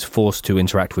 when he was forced to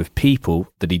interact with people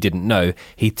that he didn't know,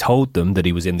 he told them that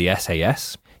he was in the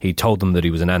SAS. He told them that he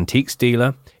was an antiques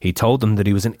dealer. He told them that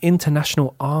he was an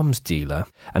international arms dealer.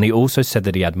 And he also said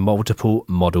that he had multiple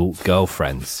model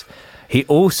girlfriends. He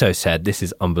also said, this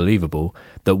is unbelievable,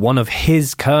 that one of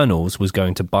his colonels was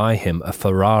going to buy him a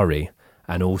Ferrari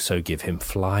and also give him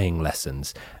flying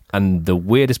lessons. And the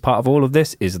weirdest part of all of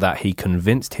this is that he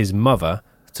convinced his mother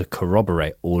to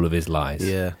corroborate all of his lies.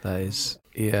 Yeah, that is...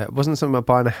 Yeah, wasn't something about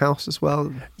buying a house as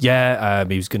well? Yeah,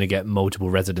 he was going to get multiple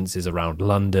residences around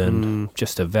London.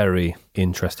 Just a very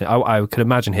interesting... I could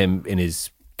imagine him in his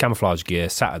camouflage gear,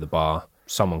 sat at the bar.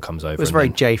 Someone comes over. It's very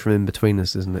Jay from In Between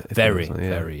Us, isn't it? Very,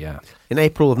 yeah. In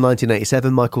April of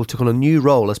 1987, Michael took on a new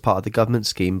role as part of the government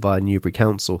scheme via Newbury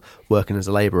Council, working as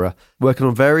a labourer, working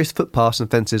on various footpaths and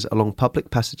fences along public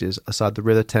passages aside the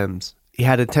River Thames. He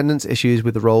had attendance issues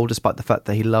with the role, despite the fact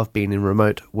that he loved being in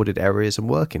remote, wooded areas and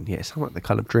working. Yeah, it sounded like the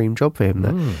kind of dream job for him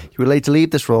there. He would later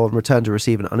leave this role and return to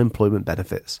receiving unemployment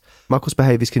benefits. Michael's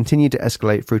behaviours continued to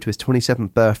escalate through to his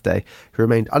 27th birthday. He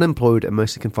remained unemployed and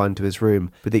mostly confined to his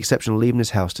room, with the exception of leaving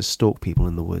his house to stalk people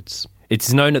in the woods.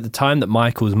 It's known at the time that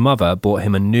Michael's mother bought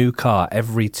him a new car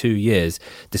every 2 years,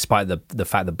 despite the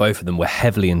fact that both of them were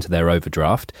heavily into their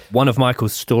overdraft. One of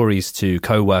Michael's stories to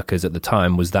co-workers at the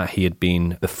time was that he had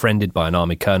been befriended by an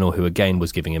army colonel who again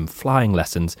was giving him flying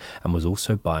lessons and was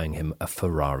also buying him a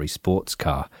Ferrari sports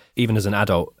car. Even as an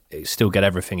adult, still get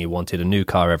everything he wanted, a new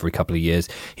car every couple of years.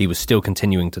 He was still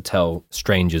continuing to tell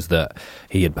strangers that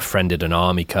he had befriended an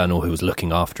army colonel who was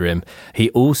looking after him. He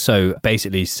also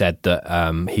basically said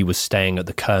that he was staying at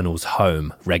the colonel's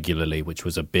home regularly, which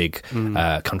was a big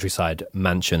countryside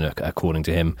mansion, according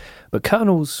to him. But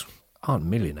colonels aren't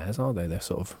millionaires, are they? They're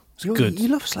sort of good. You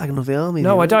love slagging off the army.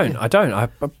 No, I don't. I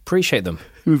appreciate them.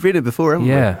 We've read it before, haven't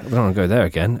we? Yeah, I don't want to go there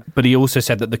again. But he also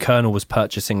said that the colonel was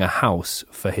purchasing a house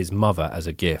for his mother as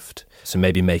a gift. So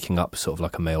maybe making up sort of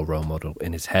like a male role model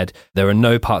in his head. There are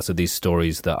no parts of these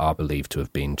stories that are believed to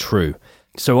have been true.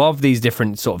 So of these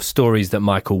different sort of stories that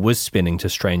Michael was spinning to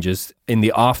strangers, in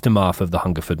the aftermath of the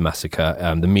Hungerford Massacre,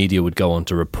 the media would go on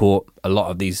to report a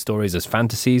lot of these stories as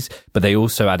fantasies, but they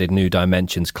also added new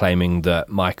dimensions, claiming that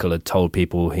Michael had told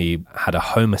people he had a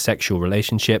homosexual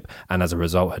relationship and as a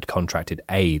result had contracted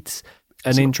AIDS.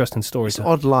 An interesting story. It's an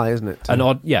odd lie, isn't it? An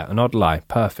odd lie.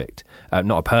 Perfect.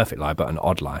 Not a perfect lie, but an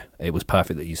odd lie. It was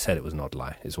perfect that you said it was an odd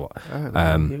lie, is what.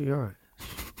 You're right.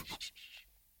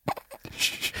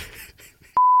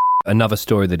 Another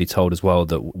story that he told as well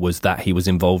was that he was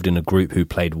involved in a group who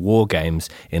played war games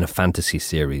in a fantasy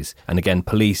series. And again,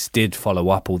 police did follow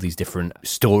up all these different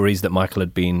stories that Michael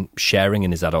had been sharing in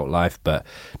his adult life, but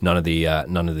none of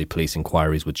the police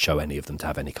inquiries would show any of them to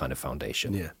have any kind of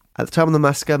foundation. Yeah. At the time of the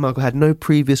massacre, Michael had no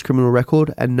previous criminal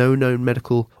record and no known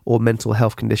medical or mental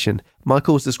health condition.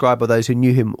 Michael was described by those who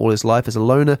knew him all his life as a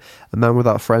loner, a man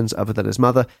without friends other than his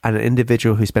mother, and an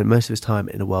individual who spent most of his time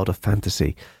in a world of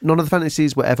fantasy. None of the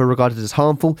fantasies were ever regarded as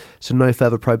harmful, so no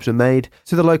further probes were made.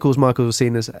 To the locals, Michael was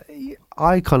seen as,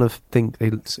 I kind of think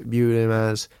they viewed him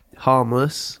as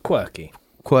harmless. Quirky,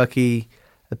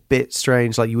 a bit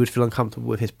strange, like you would feel uncomfortable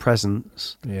with his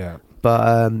presence. Yeah.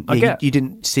 But you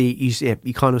didn't see,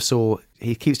 you kind of saw,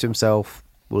 he keeps to himself,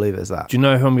 we'll leave it as that. Do you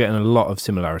know who I'm getting a lot of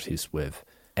similarities with?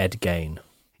 Ed Gein.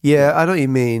 Yeah, I know what you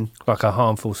mean. Like a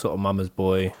harmful sort of mama's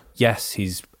boy. Yes,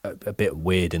 he's a bit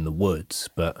weird in the woods,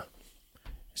 but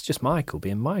it's just Michael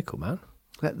being Michael, man.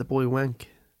 Let the boy wank.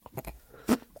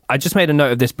 I just made a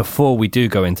note of this before we do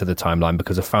go into the timeline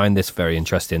because I find this very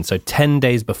interesting. So 10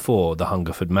 days before the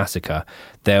Hungerford Massacre,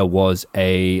 there was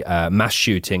a mass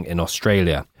shooting in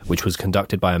Australia, which was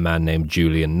conducted by a man named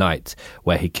Julian Knight,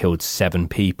 where he killed 7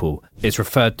 people. It's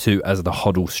referred to as the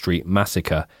Hoddle Street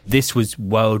Massacre. This was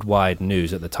worldwide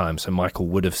news at the time, so Michael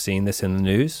would have seen this in the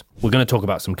news. We're going to talk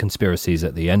about some conspiracies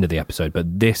at the end of the episode,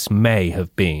 but this may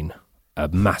have been a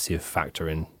massive factor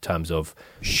in terms of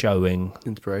showing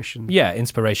inspiration,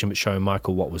 but showing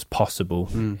Michael what was possible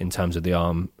in terms of the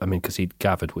arm. I mean, because he'd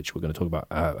gathered, which we're going to talk about,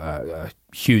 a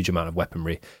huge amount of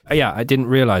weaponry. I didn't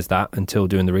realise that until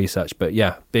doing the research, but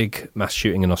big mass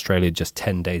shooting in Australia just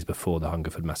 10 days before the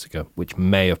Hungerford Massacre, which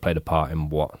may have played a part in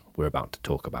what we're about to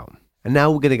talk about. And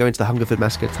now we're going to go into the Hungerford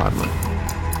Massacre timeline.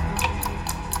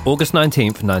 August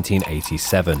 19th,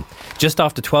 1987. Just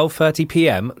after 12:30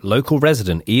 p.m, local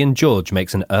resident Ian George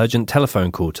makes an urgent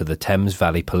telephone call to the Thames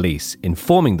Valley Police,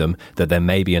 informing them that there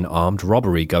may be an armed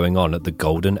robbery going on at the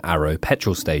Golden Arrow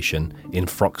petrol station in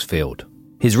Froxfield.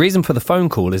 His reason for the phone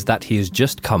call is that he has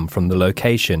just come from the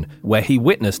location where he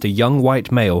witnessed a young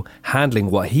white male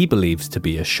handling what he believes to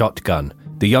be a shotgun.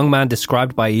 The young man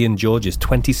described by Ian George is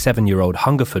 27-year-old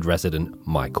Hungerford resident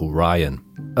Michael Ryan.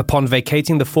 Upon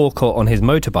vacating the forecourt on his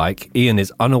motorbike, Ian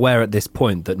is unaware at this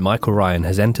point that Michael Ryan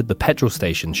has entered the petrol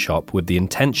station shop with the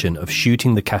intention of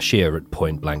shooting the cashier at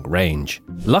point-blank range.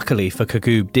 Luckily for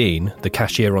Kagoob Dean, the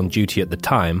cashier on duty at the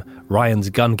time, Ryan's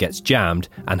gun gets jammed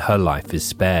and her life is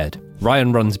spared.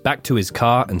 Ryan runs back to his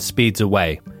car and speeds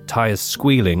away, tyres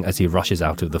squealing as he rushes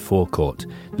out of the forecourt,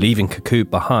 leaving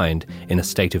Kagoob behind in a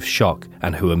state of shock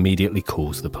and who immediately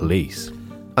calls the police.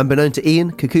 Unbeknown to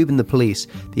Ian, Kagoob and the police,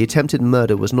 the attempted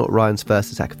murder was not Ryan's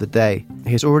first attack of the day.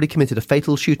 He has already committed a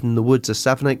fatal shooting in the woods of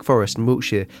Savernake Forest in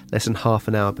Wiltshire less than half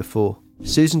an hour before.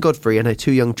 Susan Godfrey and her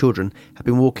 2 young children had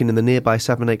been walking in the nearby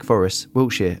Savernake Forest,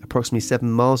 Wiltshire, approximately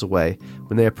 7 miles away,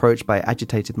 when they were approached by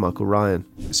agitated Michael Ryan.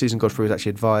 Susan Godfrey was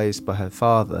actually advised by her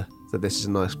father that this is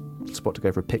a nice spot to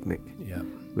go for a picnic,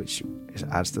 which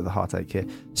adds to the heartache here.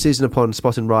 Susan, upon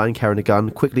spotting Ryan carrying a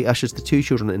gun, quickly ushers the 2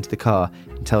 children into the car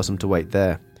and tells them to wait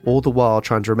there, all the while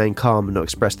trying to remain calm and not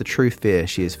express the true fear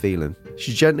she is feeling.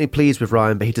 She's gently pleased with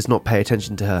Ryan, but he does not pay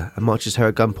attention to her and marches her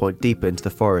at gunpoint deeper into the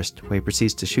forest, where he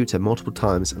proceeds to shoot her multiple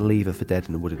times and leave her for dead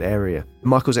in the wooded area.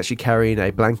 Michael's actually carrying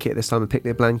a blanket, this time a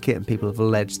picnic blanket, and people have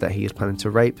alleged that he is planning to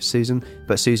rape Susan,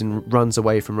 but Susan runs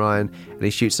away from Ryan and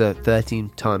he shoots her 13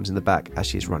 times in the back as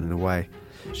she is running away.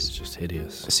 It's just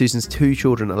hideous. Susan's 2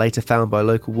 children are later found by a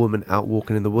local woman out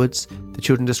walking in the woods. The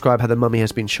children describe how their mummy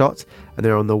has been shot and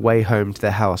they're on their way home to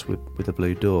their house with a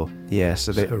blue door. Yeah,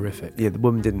 so it's horrific. Yeah, the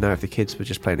woman didn't know if the kids were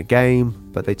just playing a game,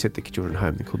 but they took the children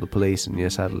home. They called the police,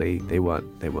 and sadly they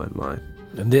weren't lying.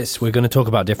 And we're going to talk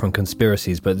about different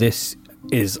conspiracies, but this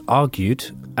is argued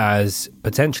as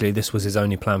potentially this was his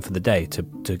only plan for the day, to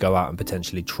go out and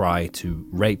potentially try to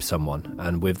rape someone.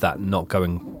 And with that not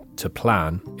going to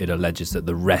plan, it alleges that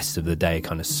the rest of the day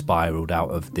kind of spiraled out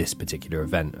of this particular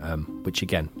event, which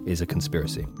again is a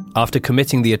conspiracy. After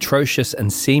committing the atrocious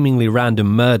and seemingly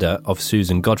random murder of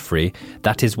Susan Godfrey,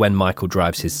 that is when Michael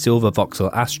drives his silver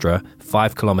Vauxhall Astra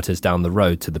 5 kilometres down the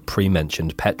road to the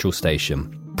pre-mentioned petrol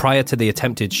station. Prior to the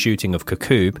attempted shooting of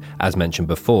Kagoob, as mentioned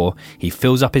before, he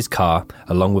fills up his car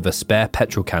along with a spare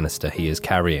petrol canister he is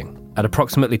carrying. At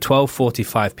approximately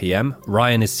 12:45 p.m,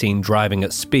 Ryan is seen driving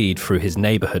at speed through his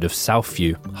neighbourhood of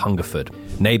Southview, Hungerford.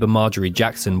 Neighbour Marjorie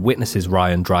Jackson witnesses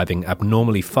Ryan driving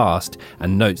abnormally fast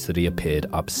and notes that he appeared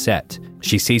upset.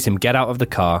 She sees him get out of the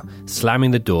car,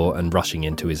 slamming the door and rushing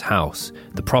into his house,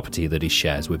 the property that he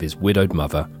shares with his widowed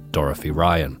mother, Dorothy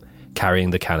Ryan, carrying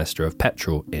the canister of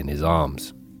petrol in his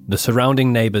arms. The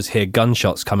surrounding neighbours hear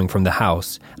gunshots coming from the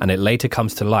house, and it later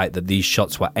comes to light that these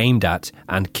shots were aimed at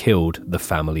and killed the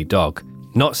family dog.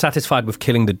 Not satisfied with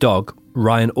killing the dog,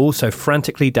 Ryan also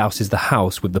frantically douses the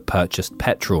house with the purchased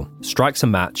petrol, strikes a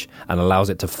match and allows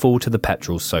it to fall to the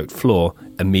petrol-soaked floor,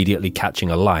 immediately catching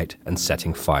alight and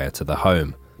setting fire to the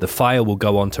home. The fire will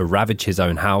go on to ravage his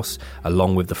own house,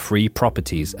 along with the 3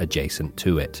 properties adjacent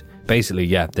to it. Basically,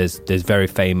 there's very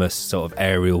famous sort of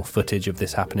aerial footage of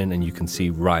this happening, and you can see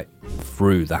right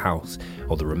through the house,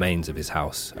 or the remains of his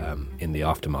house, in the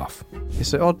aftermath.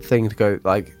 It's an odd thing to go,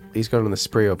 like, he's going on the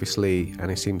spree, obviously, and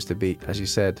he seems to be, as you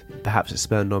said, perhaps it's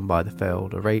spurned on by the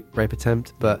failed rape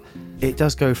attempt, but it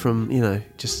does go from,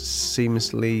 just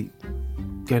seamlessly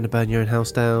going to burn your own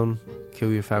house down,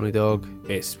 kill your family dog.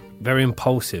 It's very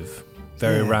impulsive,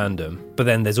 very random, but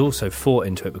then there's also thought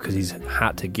into it because he's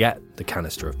had to get the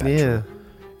canister of petrol. Yeah.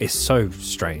 It's so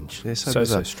strange. It's so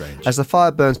strange. As the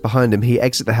fire burns behind him, he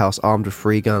exits the house armed with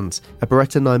 3 guns: a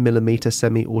Beretta 9mm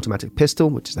semi-automatic pistol,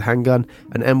 which is a handgun,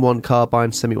 an M1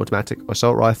 carbine semi-automatic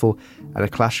assault rifle, and a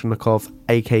Kalashnikov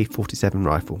AK-47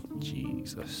 rifle.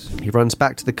 Jesus. He runs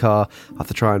back to the car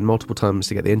after trying multiple times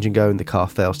to get the engine going. The car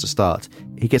fails to start.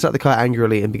 He gets out of the car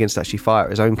angrily and begins to actually fire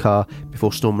at his own car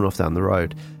before storming off down the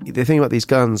road. The thing about these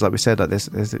guns, like we said, like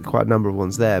there's quite a number of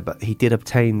ones there, but he did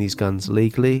obtain these guns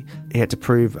legally. He had to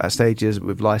prove at stages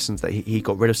with license that he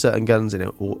got rid of certain guns in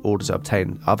order to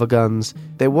obtain other guns.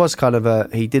 There was kind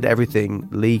of he did everything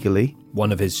legally.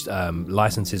 One of his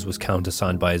licenses was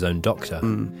countersigned by his own doctor.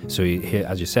 So he,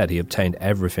 as you said, he obtained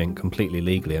everything completely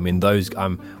legally. I mean, those,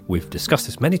 we've discussed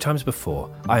this many times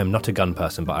before. I am not a gun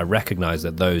person, but I recognise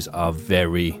that those are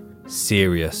very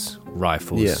serious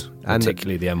rifles,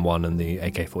 particularly the M1 and the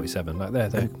AK-47.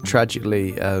 Like they're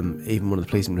tragically, even one of the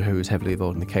policemen who was heavily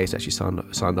involved in the case actually signed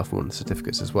off on one of the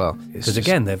certificates as well. Because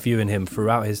again, they're viewing him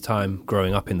throughout his time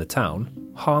growing up in the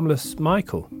town, harmless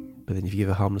Michael. But then if you give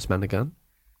a harmless man a gun,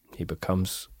 he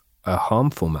becomes a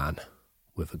harmful man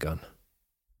with a gun.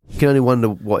 You can only wonder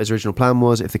what his original plan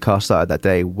was. If the car started that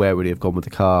day, where would he have gone with the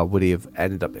car? Would he have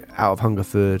ended up out of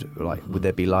Hungerford? Like, would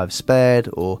there be lives spared?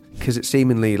 Or, because it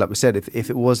seemingly, like we said, if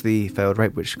it was the failed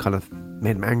rape which kind of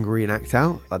made him angry and act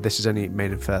out, like, this has only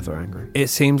made him further angry. It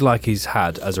seems like he's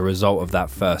had, as a result of that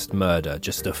first murder,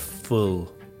 just a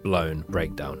full-blown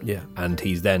breakdown. Yeah. And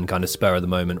he's then kind of spur of the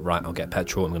moment, right, I'll get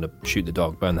petrol, I'm going to shoot the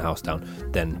dog, burn the house down,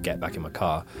 then get back in my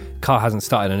car. Car hasn't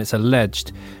started, and it's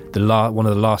alleged one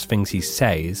of the last things he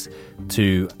says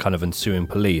to kind of ensuing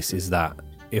police is that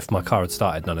if my car had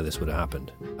started, none of this would have happened.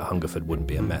 Hungerford wouldn't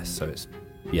be a mess. So it's,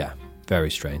 yeah,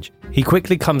 very strange. He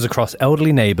quickly comes across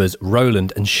elderly neighbours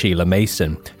Roland and Sheila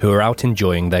Mason, who are out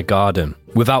enjoying their garden.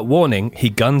 Without warning, he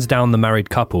guns down the married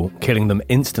couple, killing them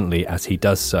instantly as he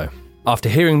does so. After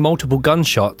hearing multiple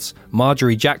gunshots,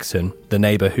 Marjorie Jackson, the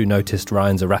neighbour who noticed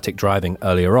Ryan's erratic driving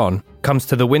earlier on, comes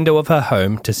to the window of her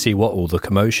home to see what all the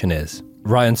commotion is.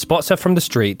 Ryan spots her from the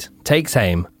street, takes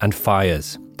aim, and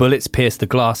fires. Bullets pierce the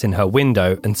glass in her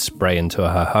window and spray into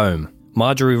her home.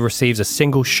 Marjorie receives a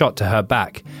single shot to her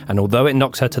back, and although it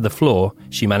knocks her to the floor,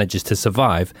 she manages to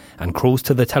survive and crawls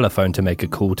to the telephone to make a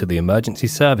call to the emergency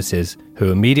services,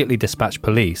 who immediately dispatch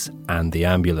police and the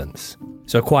ambulance.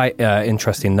 So quite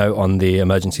interesting note on the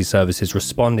emergency services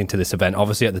responding to this event.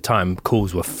 Obviously at the time,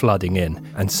 calls were flooding in,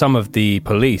 and some of the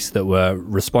police that were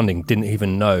responding didn't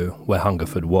even know where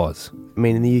Hungerford was. I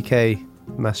mean, in the UK,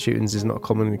 mass shootings is not a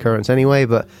common occurrence anyway,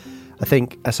 but I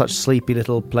think at such a sleepy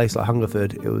little place like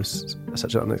Hungerford, it was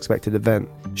such an unexpected event.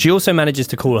 She also manages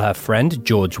to call her friend,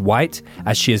 George White,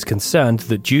 as she is concerned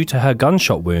that due to her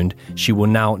gunshot wound, she will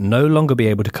now no longer be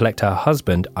able to collect her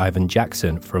husband, Ivan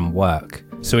Jackson, from work.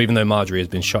 So even though Marjorie has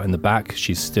been shot in the back,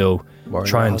 she's still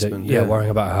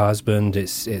worrying about her husband.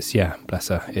 It's bless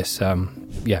her. It's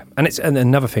and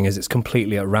another thing is, it's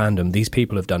completely at random. These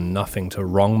people have done nothing to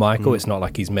wrong Michael. It's not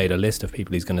like he's made a list of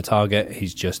people he's going to target.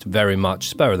 He's just very much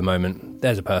spur of the moment.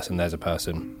 There's a person.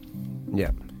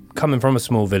 Yeah. Coming from a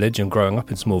small village and growing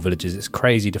up in small villages, it's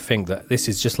crazy to think that this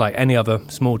is just like any other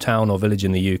small town or village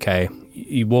in the UK.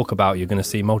 You walk about, you're going to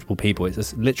see multiple people. It's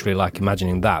just literally like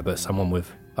imagining that, but someone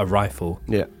with a rifle,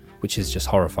 which is just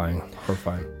horrifying.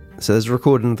 So there's a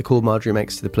recording of the call Marjorie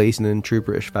makes to the police, and in true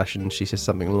British fashion, she says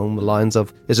something along the lines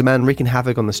of, "There's a man wreaking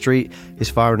havoc on the street, he's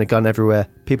firing a gun everywhere,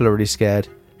 people are really scared.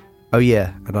 Oh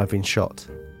yeah, and I've been shot."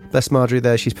 Bless Marjorie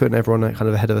there, she's putting everyone kind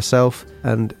of ahead of herself,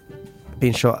 and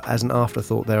being shot as an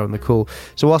afterthought there on the call.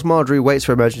 So whilst Marjorie waits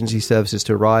for emergency services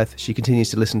to arrive, she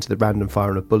continues to listen to the random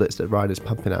firing of bullets that Ryan is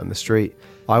pumping out in the street.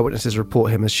 Eyewitnesses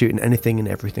report him as shooting anything and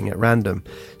everything at random.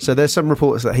 So there's some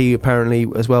reports that he apparently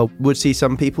as well would see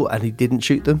some people and he didn't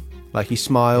shoot them. Like he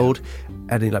smiled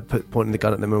and he pointed the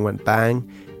gun at them and went bang.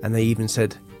 And they even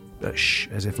said shh,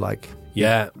 as if like,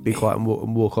 be quiet and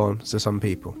walk on to some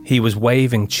people. He was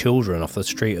waving children off the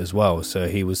street as well, so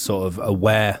he was sort of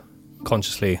aware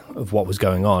consciously of what was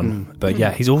going on. But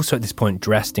yeah, he's also at this point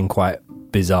dressed in quite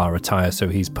bizarre attire. So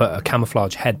he's put a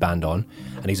camouflage headband on,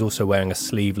 and he's also wearing a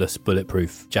sleeveless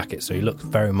bulletproof jacket. So he looks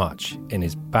very much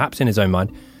perhaps in his own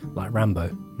mind, like Rambo.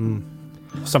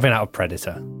 Something out of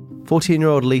Predator.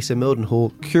 14-year-old Lisa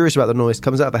Mildenhall, curious about the noise,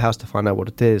 comes out of the house to find out what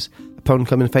it is. Upon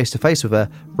coming face to face with her,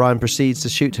 Ryan proceeds to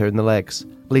shoot her in the legs.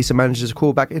 Lisa manages to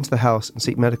crawl back into the house and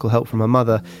seek medical help from her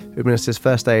mother, who administers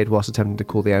first aid whilst attempting to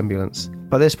call the ambulance.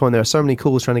 By this point, there are so many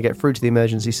calls trying to get through to the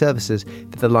emergency services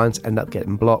that the lines end up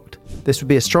getting blocked. This would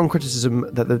be a strong criticism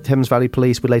that the Thames Valley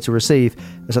Police would later receive,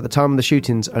 as at the time of the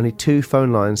shootings, only 2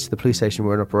 phone lines to the police station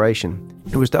were in operation.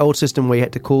 It was the old system where you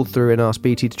had to call through and ask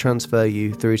BT to transfer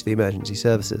you through to the emergency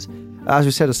services. As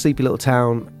we said, a sleepy little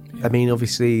town. I mean,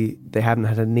 obviously, they haven't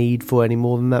had a need for any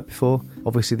more than that before.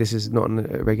 Obviously, this is not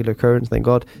a regular occurrence, thank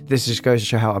God. This just goes to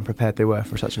show how unprepared they were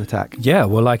for such an attack. Yeah,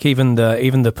 well, like even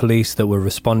the police that were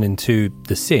responding to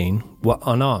the scene were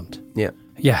unarmed.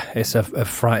 Yeah, it's a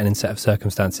frightening set of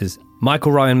circumstances.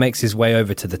 Michael Ryan makes his way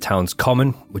over to the town's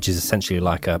common, which is essentially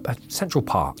like a central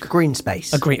park. Green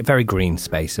space. Very green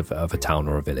space of a town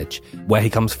or a village, where he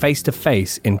comes face to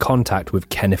face in contact with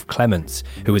Kenneth Clements,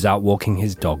 who is out walking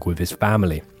his dog with his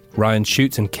family. Ryan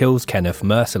shoots and kills Kenneth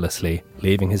mercilessly,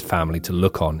 leaving his family to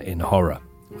look on in horror,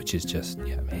 which is just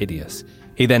hideous.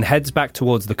 He then heads back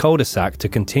towards the cul-de-sac to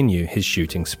continue his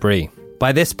shooting spree.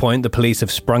 By this point, the police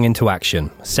have sprung into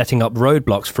action, setting up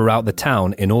roadblocks throughout the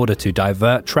town in order to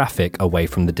divert traffic away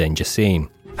from the danger scene.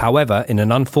 However, in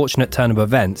an unfortunate turn of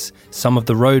events, some of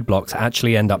the roadblocks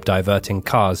actually end up diverting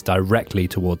cars directly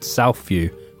towards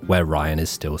Southview, where Ryan is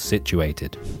still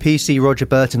situated. PC Roger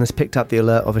Burton has picked up the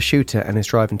alert of a shooter and is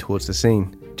driving towards the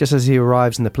scene. Just as he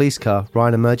arrives in the police car,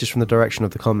 Ryan emerges from the direction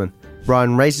of the common.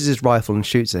 Ryan raises his rifle and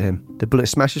shoots at him. The bullet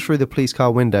smashes through the police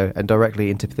car window and directly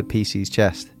into the PC's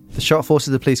chest. The shot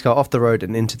forces the police car off the road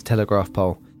and into the telegraph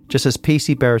pole. Just as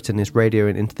PC Brereton is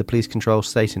radioing into the police control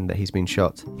stating that he's been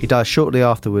shot. He dies shortly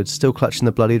afterwards, still clutching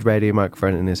the bloodied radio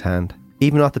microphone in his hand.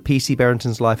 Even after PC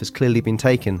Brereton's life has clearly been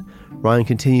taken, Ryan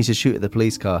continues to shoot at the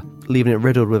police car, leaving it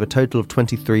riddled with a total of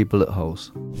 23 bullet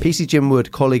holes. PC Jim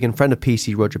Wood, colleague and friend of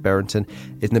PC Roger Brereton,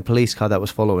 is in the police car that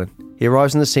was following. He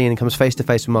arrives on the scene and comes face to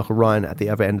face with Michael Ryan at the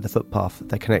other end of the footpath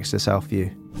that connects to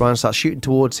Southview. Ryan starts shooting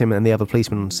towards him and the other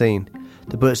policemen on scene.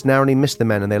 The bullets narrowly miss the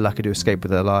men and they're lucky to escape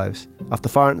with their lives. After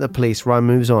firing at the police, Ryan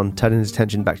moves on, turning his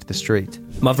attention back to the street.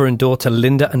 Mother and daughter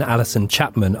Linda and Alison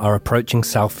Chapman are approaching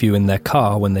Southview in their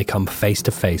car when they come face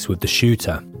to face with the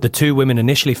shooter. The two women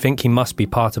initially think he must be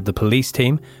part of the police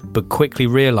team, but quickly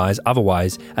realise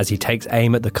otherwise as he takes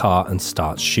aim at the car and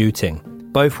starts shooting.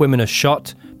 Both women are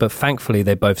shot, but thankfully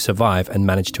they both survive and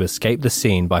manage to escape the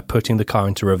scene by putting the car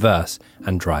into reverse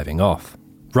and driving off.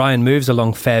 Ryan moves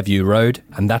along Fairview Road,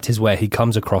 and that is where he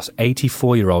comes across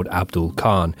 84-year-old Abdul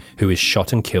Khan, who is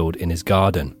shot and killed in his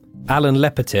garden. Alan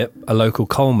Lepetit, a local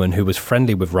coalman who was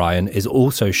friendly with Ryan, is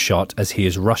also shot as he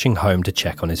is rushing home to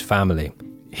check on his family.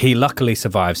 He luckily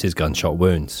survives his gunshot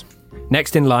wounds.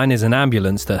 Next in line is an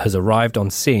ambulance that has arrived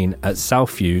on scene at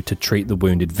Southview to treat the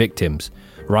wounded victims.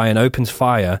 Ryan opens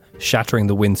fire, shattering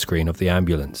the windscreen of the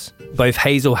ambulance. Both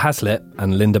Hazel Hazlitt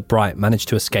and Linda Bright manage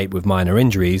to escape with minor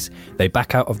injuries. They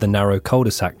back out of the narrow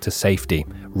cul-de-sac to safety,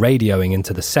 radioing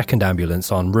into the second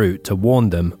ambulance en route to warn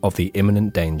them of the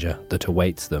imminent danger that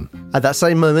awaits them. At that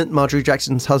same moment, Marjorie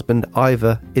Jackson's husband,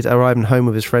 Ivor, is arriving home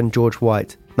with his friend George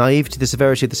White. Naive to the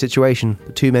severity of the situation,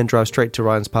 the two men drive straight to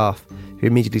Ryan's path, who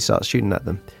immediately starts shooting at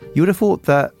them. You would have thought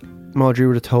that Marjorie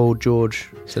would have told George,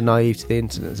 so naive to the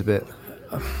incident is a bit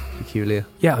peculiar.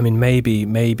 Yeah, I mean,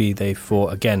 maybe they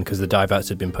thought, again, because the diverts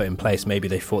had been put in place, maybe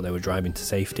they thought they were driving to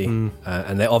safety.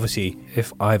 And they obviously,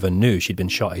 if Ivor knew she'd been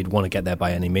shot, he'd want to get there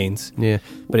by any means. Yeah.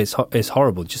 But it's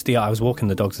horrible. Just I was walking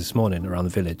the dogs this morning around the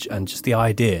village, and just the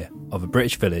idea of a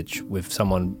British village with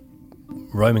someone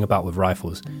roaming about with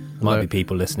rifles. There might be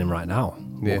people listening right now,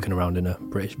 walking around in a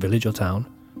British village or town.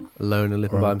 Alone and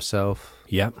living by himself.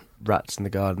 Yep. Rats in the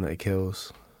garden that he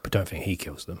kills. But don't think he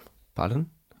kills them. Pardon?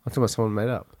 I'm talking about someone made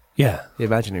up. Yeah. The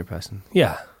imaginary person.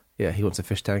 Yeah. Yeah, he wants a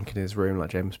fish tank in his room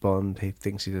like James Bond. He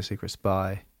thinks he's a secret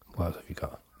spy. What else have you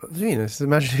got? What do you mean? It's an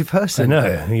imaginary person. I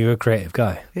know. You're a creative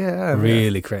guy. Yeah.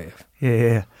 Really creative.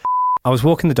 Yeah. I was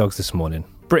walking the dogs this morning.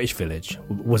 British village.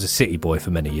 Was a city boy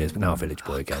for many years, but now a village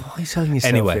boy again. Why are you selling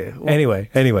yourself Anyway.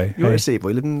 You're a city boy.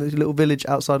 You live in a little village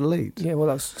outside of Leeds. Yeah, well,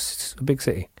 that's a big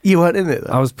city. You weren't in it,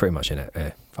 though? I was pretty much in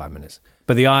it, 5 minutes.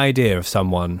 But the idea of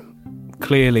someone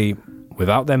clearly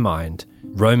without their mind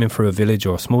roaming through a village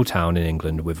or a small town in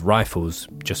England with rifles,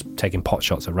 just taking pot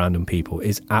shots at random people,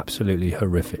 is absolutely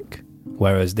horrific.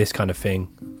 Whereas this kind of thing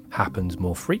happens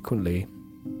more frequently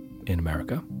in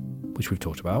America, which we've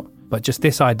talked about. But just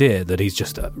this idea that he's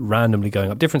just randomly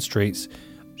going up different streets,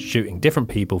 shooting different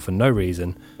people for no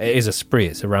reason, it is a spree,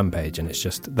 it's a rampage, and it's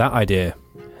just that idea,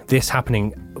 this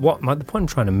happening. The point I'm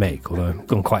trying to make, although I've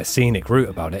gone quite a scenic route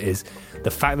about it, is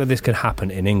the fact that this could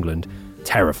happen in England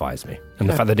terrifies me. And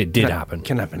the fact that it did happen. It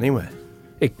can happen anywhere.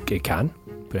 It can,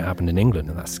 but it happened in England,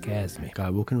 and that scares me. Guy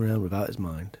walking around without his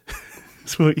mind.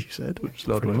 That's what you said, which is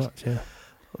a lot Pretty much, yeah.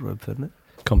 Odd way of putting it.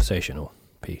 Conversational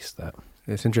piece, that.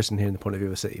 It's interesting hearing the point of view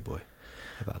of a city boy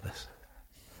about this.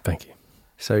 Thank you.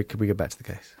 So, could we go back to the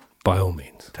case? By all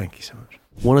means. Thank you so much.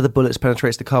 One of the bullets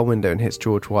penetrates the car window and hits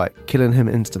George White, killing him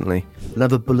instantly.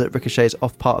 Another bullet ricochets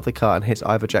off part of the car and hits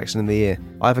Ivor Jackson in the ear.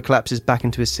 Ivor collapses back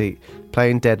into his seat,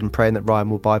 playing dead and praying that Ryan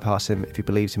will bypass him if he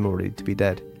believes him already to be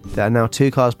dead. There are now two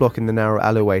cars blocking the narrow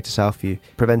alleyway to Southview,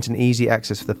 preventing easy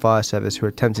access for the fire service who are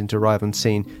attempting to arrive on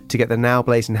scene to get the now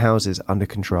blazing houses under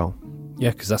control.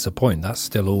 Yeah, because that's the point. That's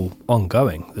still all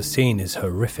ongoing. The scene is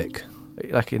horrific.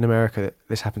 Like in America,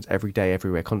 this happens every day,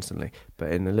 everywhere, constantly.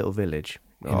 But in a little village...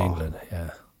 In England, yeah.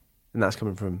 And that's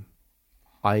coming from...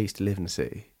 I used to live in the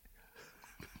city.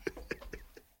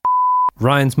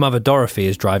 Ryan's mother, Dorothy,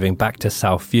 is driving back to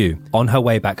Southview, on her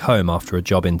way back home after a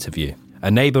job interview.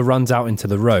 A neighbour runs out into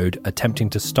the road,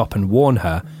 attempting to stop and warn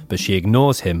her, but she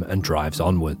ignores him and drives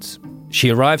onwards.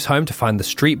 She arrives home to find the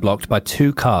street blocked by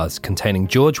two cars containing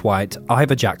George White,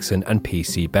 Ivor Jackson and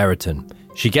PC Brereton.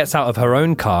 She gets out of her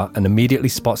own car and immediately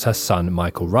spots her son,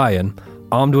 Michael Ryan,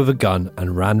 armed with a gun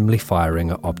and randomly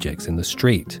firing at objects in the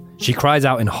street. She cries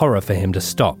out in horror for him to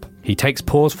stop. He takes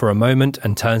pause for a moment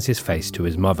and turns his face to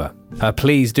his mother. Her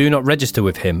pleas do not register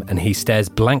with him, and he stares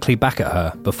blankly back at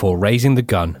her before raising the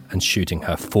gun and shooting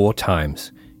her 4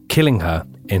 times, killing her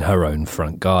in her own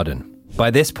front garden. By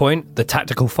this point, the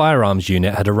tactical firearms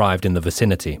unit had arrived in the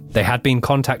vicinity. They had been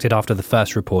contacted after the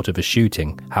first report of a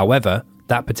shooting. However,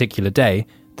 that particular day,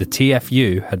 the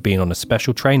TFU had been on a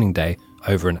special training day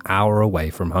over an hour away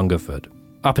from Hungerford.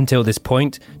 Up until this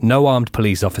point, no armed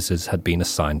police officers had been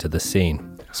assigned to the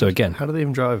scene. So again... How do they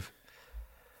even drive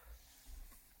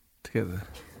together?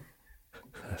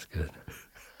 That's good.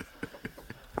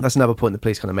 That's another point the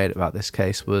police kind of made about this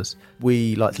case was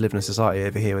we like to live in a society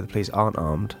over here where the police aren't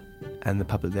armed and the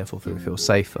public therefore feel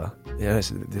safer. You know,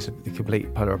 there's the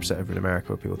complete polar opposite over in America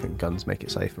where people think guns make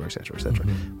it safer, etc., etc.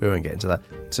 Mm-hmm. We won't get into that.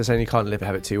 So saying you can't live and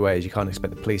have it two ways, you can't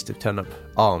expect the police to turn up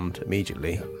armed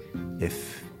immediately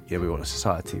if we want a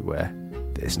society where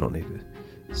it's not needed.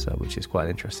 So, which is quite an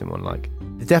interesting one. Like,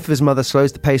 the death of his mother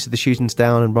slows the pace of the shootings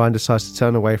down, and Ryan decides to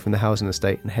turn away from the housing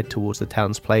estate and head towards the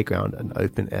town's playground and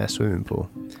open-air swimming pool.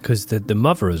 Because the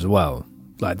mother as well,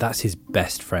 like, that's his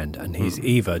best friend, and he's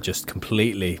either just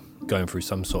completely going through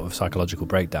some sort of psychological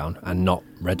breakdown and not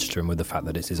registering with the fact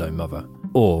that it's his own mother,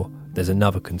 or there's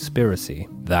another conspiracy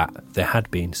that there had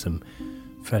been some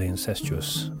fairly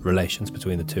incestuous relations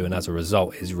between the two, and as a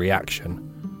result, his reaction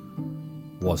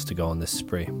was to go on this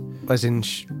spree. As in...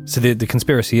 So the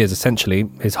conspiracy is essentially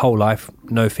his whole life,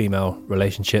 no female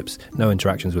relationships, no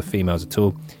interactions with females at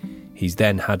all. He's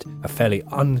then had a fairly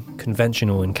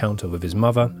unconventional encounter with his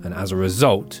mother, and as a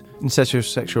result...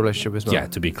 Incestuous sexual relationship with his mother? Yeah,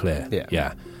 to be clear.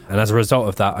 Yeah. And as a result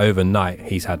of that, overnight,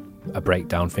 he's had a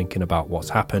breakdown thinking about what's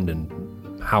happened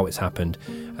and how it's happened,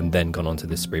 and then gone on to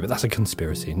this spree. But that's a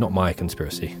conspiracy, not my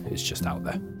conspiracy. It's just out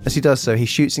there. As he does so, he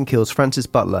shoots and kills Francis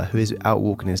Butler, who is out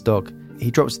walking his dog. He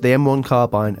drops the M1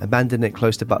 carbine, abandoning it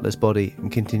close to Butler's body,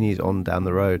 and continues on down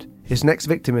the road. His next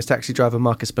victim is taxi driver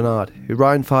Marcus Bernard, who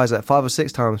Ryan fires at 5 or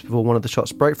 6 times before one of the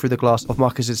shots break through the glass of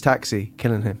Marcus's taxi,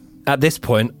 killing him. At this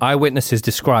point, eyewitnesses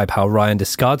describe how Ryan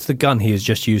discards the gun he has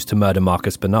just used to murder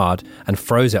Marcus Bernard and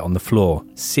throws it on the floor,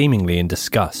 seemingly in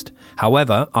disgust.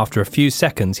 However, after a few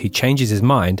seconds, he changes his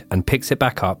mind and picks it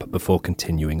back up before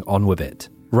continuing on with it.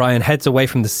 Ryan heads away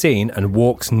from the scene and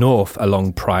walks north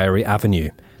along Priory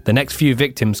Avenue. The next few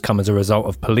victims come as a result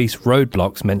of police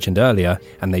roadblocks mentioned earlier,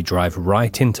 and they drive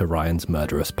right into Ryan's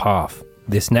murderous path.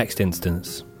 This next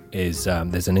instance is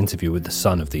there's an interview with the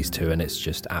son of these two, and it's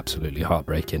just absolutely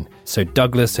heartbreaking. So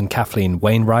Douglas and Kathleen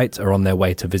Wainwright are on their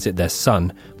way to visit their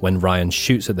son when Ryan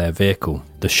shoots at their vehicle.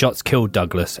 The shots kill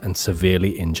Douglas and severely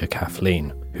injure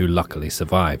Kathleen, who luckily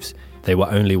survives. They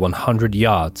were only 100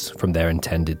 yards from their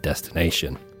intended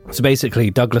destination. So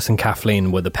basically, Douglas and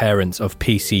Kathleen were the parents of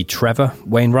PC Trevor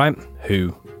Wainwright,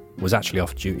 who was actually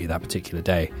off duty that particular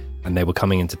day, and they were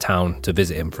coming into town to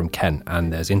visit him from Kent,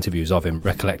 and there's interviews of him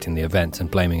recollecting the events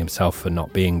and blaming himself for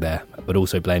not being there, but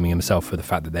also blaming himself for the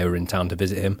fact that they were in town to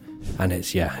visit him. And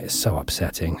it's so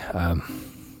upsetting.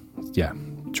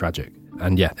 Tragic.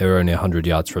 And they were only 100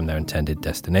 yards from their intended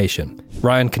destination.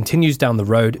 Ryan continues down the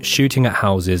road, shooting at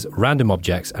houses, random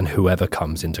objects, and whoever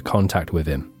comes into contact with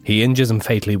him. He injures and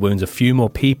fatally wounds a few more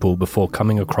people before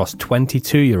coming across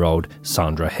 22-year-old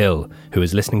Sandra Hill, who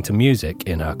is listening to music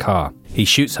in her car. He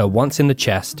shoots her once in the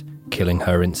chest, killing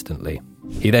her instantly.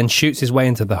 He then shoots his way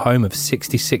into the home of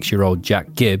 66-year-old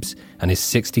Jack Gibbs and his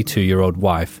 62-year-old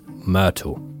wife,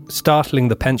 Myrtle, startling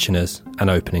the pensioners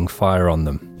and opening fire on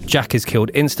them. Jack is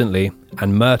killed instantly,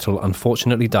 and Myrtle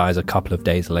unfortunately dies a couple of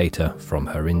days later from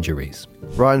her injuries.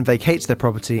 Ryan vacates their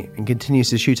property and continues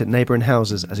to shoot at neighbouring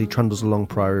houses as he trundles along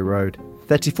Priory Road.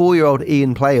 34-year-old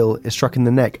Ian Playle is struck in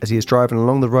the neck as he is driving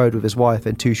along the road with his wife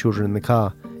and 2 children in the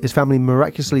car. His family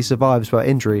miraculously survives without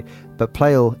injury, but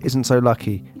Playle isn't so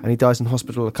lucky, and he dies in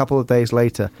hospital a couple of days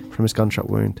later from his gunshot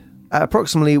wound. At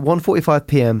approximately 1:45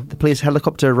 p.m, the police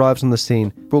helicopter arrives on the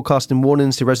scene, broadcasting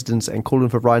warnings to residents and calling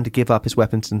for Ryan to give up his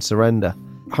weapons and surrender.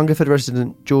 Hungerford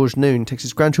resident George Noon takes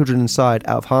his grandchildren inside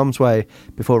out of harm's way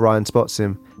before Ryan spots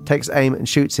him, takes aim and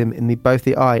shoots him in both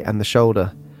the eye and the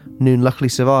shoulder. Noon luckily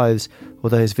survives,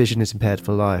 although his vision is impaired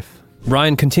for life.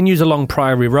 Ryan continues along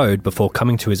Priory Road before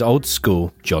coming to his old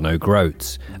school, John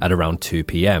O'Groats, at around 2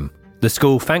 p.m. The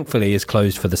school, thankfully, is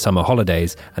closed for the summer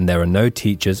holidays, and there are no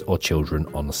teachers or children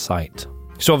on site.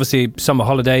 So obviously, summer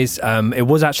holidays, it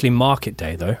was actually market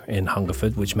day, though, in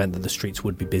Hungerford, which meant that the streets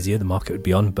would be busier, the market would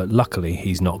be on, but luckily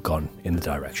he's not gone in the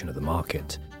direction of the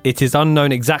market. It is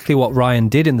unknown exactly what Ryan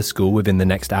did in the school within the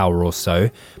next hour or so,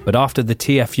 but after the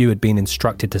TFU had been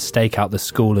instructed to stake out the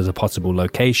school as a possible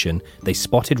location, they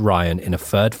spotted Ryan in a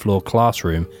third-floor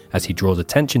classroom as he draws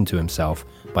attention to himself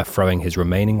by throwing his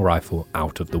remaining rifle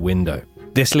out of the window.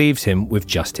 This leaves him with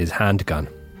just his handgun.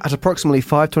 At approximately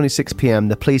 5:26 p.m,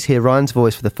 the police hear Ryan's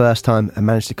voice for the first time and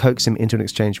manage to coax him into an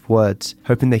exchange of words,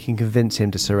 hoping they can convince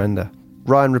him to surrender.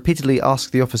 Ryan repeatedly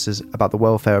asks the officers about the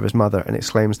welfare of his mother and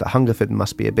exclaims that Hungerford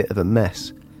must be a bit of a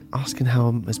mess, asking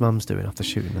how his mum's doing after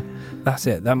shooting her. That's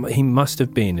it. He must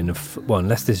have been in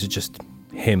unless this is just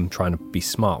him trying to be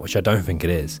smart, which I don't think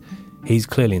it is. He's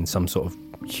clearly in some sort of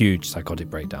huge psychotic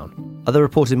breakdown. Other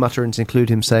reported mutterings include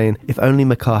him saying, "If only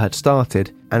my car had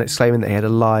started," and exclaiming that he had a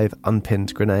live,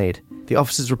 unpinned grenade. The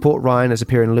officers report Ryan as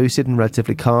appearing lucid and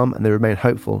relatively calm, and they remain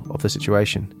hopeful of the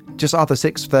situation. Just after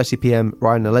 6:30 p.m,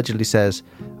 Ryan allegedly says,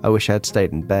 "I wish I had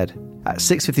stayed in bed." At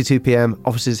 6:52 p.m,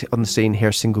 officers on the scene hear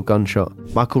a single gunshot.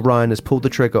 Michael Ryan has pulled the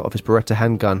trigger of his Beretta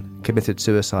handgun, committed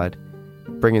suicide,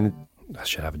 bringing... That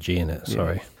should have a G in it,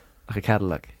 sorry. Yeah, like a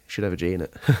Cadillac. Should have a G in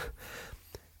it.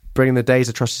 Bringing the day's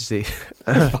atrocity...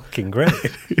 Fucking great.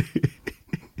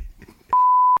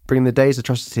 Bringing the day's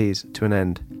atrocities to an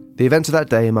end. The events of that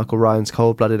day, Michael Ryan's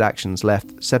cold-blooded actions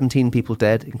left 17 people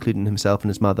dead, including himself and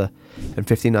his mother, and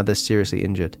 15 others seriously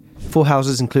injured. 4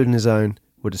 houses, including his own,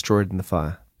 were destroyed in the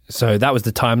fire. So that was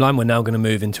the timeline. We're now going to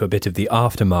move into a bit of the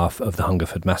aftermath of the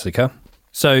Hungerford Massacre.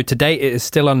 So to date, it is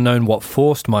still unknown what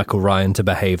forced Michael Ryan to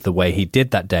behave the way he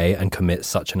did that day and commit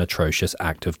such an atrocious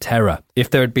act of terror. If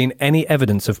there had been any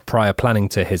evidence of prior planning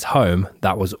to his home,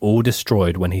 that was all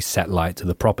destroyed when he set light to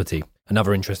the property.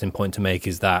 Another interesting point to make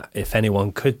is that if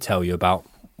anyone could tell you about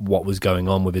what was going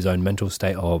on with his own mental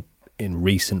state or in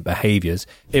recent behaviours,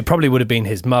 it probably would have been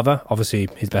his mother, obviously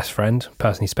his best friend,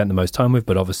 person he spent the most time with,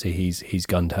 but obviously he's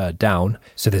gunned her down.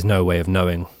 So there's no way of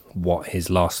knowing what his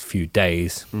last few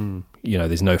days,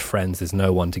 there's no friends, there's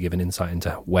no one to give an insight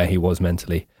into where he was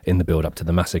mentally in the build-up to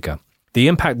the massacre. The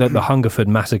impact that the Hungerford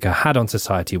Massacre had on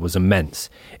society was immense.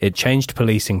 It changed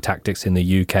policing tactics in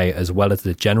the UK as well as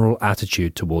the general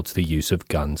attitude towards the use of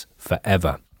guns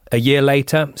forever. A year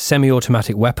later,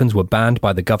 semi-automatic weapons were banned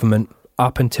by the government.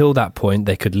 Up until that point,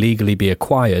 they could legally be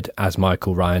acquired, as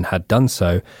Michael Ryan had done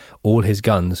so. All his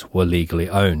guns were legally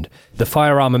owned. The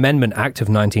Firearm Amendment Act of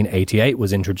 1988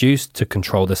 was introduced to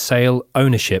control the sale,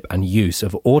 ownership and use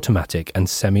of automatic and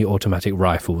semi-automatic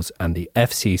rifles, and the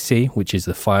FCC, which is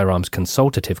the Firearms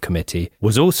Consultative Committee,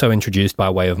 was also introduced by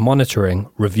way of monitoring,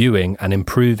 reviewing and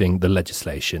improving the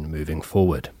legislation moving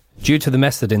forward. Due to the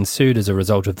mess that ensued as a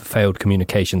result of the failed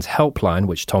communications helpline,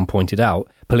 which Tom pointed out,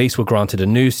 police were granted a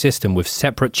new system with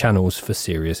separate channels for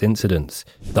serious incidents.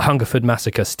 The Hungerford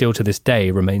Massacre still to this day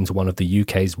remains one of the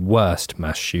UK's worst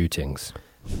mass shootings.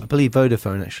 I believe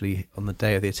Vodafone actually, on the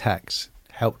day of the attacks,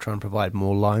 helped try and provide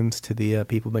more lines to the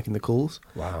people making the calls.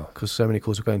 Wow. Because so many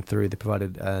calls were going through, they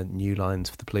provided new lines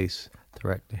for the police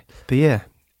directly. But yeah,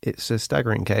 it's a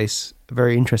staggering case, a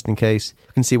very interesting case.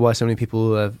 I can see why so many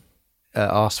people have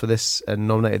asked for this and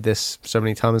nominated this so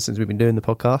many times since we've been doing the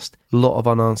podcast. A lot of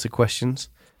unanswered questions.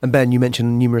 And Ben, you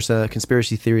mentioned numerous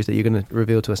conspiracy theories that you're going to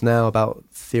reveal to us now about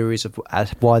theories of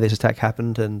why this attack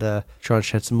happened and try and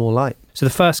shed some more light. So the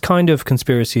first kind of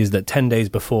conspiracy is that 10 days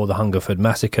before the Hungerford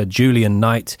Massacre, Julian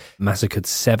Knight massacred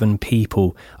 7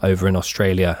 people over in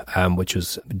Australia, which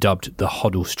was dubbed the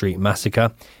Hoddle Street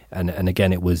Massacre. And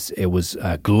again, it was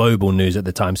global news at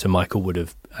the time, so Michael would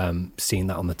have seen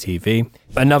that on the TV.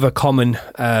 Another common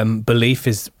belief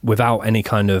is, without any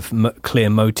kind of clear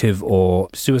motive or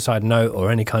suicide note or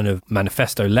any kind of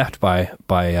manifesto left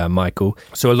by Michael.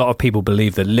 So a lot of people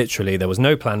believe that literally there was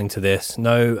no planning to this,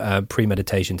 no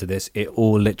premeditation to this. It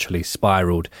all literally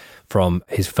spiraled from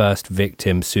his first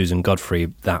victim, Susan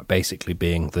Godfrey, that basically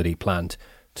being that he planned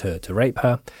to rape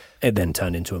her. It then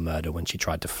turned into a murder when she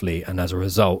tried to flee, and as a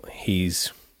result,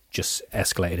 he's just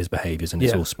escalated his behaviours and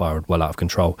it's all spiraled well out of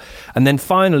control. And then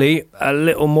finally, a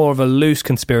little more of a loose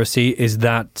conspiracy is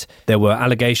that there were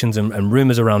allegations and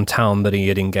rumours around town that he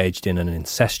had engaged in an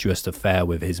incestuous affair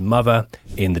with his mother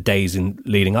in the days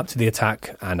leading up to the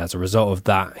attack, and as a result of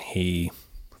that, he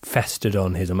festered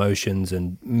on his emotions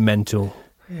and mental...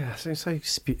 Yeah,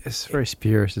 it's very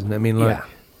spurious, isn't it? I mean,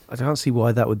 I can't see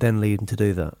why that would then lead him to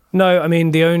do that. No, I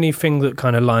mean, the only thing that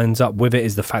kind of lines up with it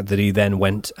is the fact that he then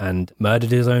went and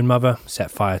murdered his own mother,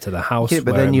 set fire to the house. Yeah,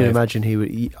 but then you'd imagine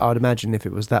I'd imagine if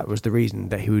it was the reason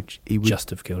that he would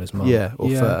just have killed his mum. Yeah,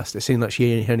 first. It seemed like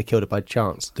she only killed her by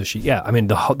chance. I mean,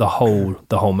 the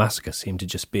whole massacre seemed to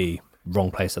just be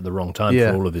wrong place at the wrong time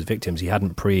for all of his victims. He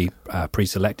hadn't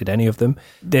pre-selected any of them.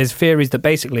 There's theories that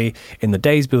basically in the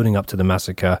days building up to the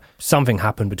massacre, something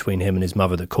happened between him and his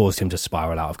mother that caused him to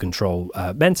spiral out of control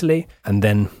mentally. And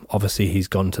then obviously he's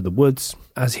gone to the woods,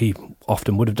 as he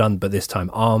often would have done, but this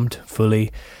time armed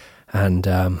fully. And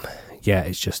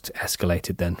it's just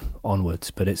escalated then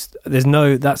onwards. But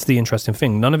that's the interesting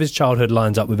thing. None of his childhood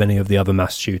lines up with any of the other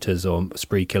mass shooters or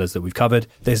spree killers that we've covered.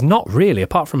 There's not really,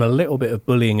 apart from a little bit of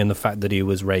bullying and the fact that he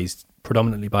was raised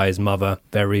predominantly by his mother,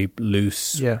 very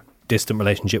loose, distant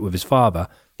relationship with his father.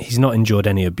 He's not endured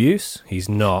any abuse. He's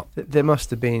not... There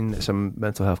must have been some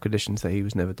mental health conditions that he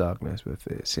was never diagnosed with,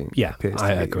 it seems. Yeah,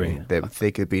 I agree. There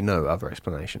could be no other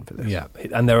explanation for this. Yeah,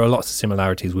 and there are lots of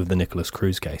similarities with the Nicholas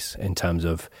Cruz case in terms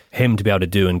of him to be able to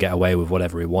do and get away with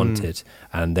whatever he wanted,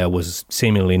 and there was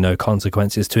seemingly no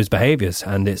consequences to his behaviours,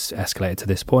 and it's escalated to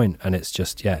this point, and it's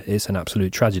just, it's an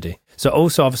absolute tragedy. So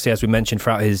also, obviously, as we mentioned,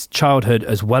 throughout his childhood,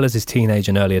 as well as his teenage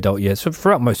and early adult years, so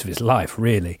throughout most of his life,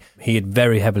 really, he had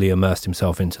very heavily immersed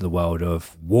himself into the world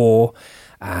of war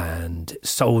and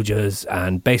soldiers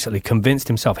and basically convinced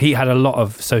himself. He had a lot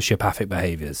of sociopathic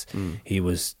behaviours. He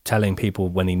was telling people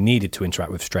when he needed to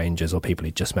interact with strangers or people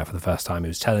he'd just met for the first time, he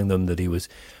was telling them that he was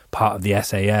part of the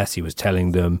SAS. He was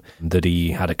telling them that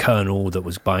he had a colonel that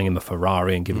was buying him a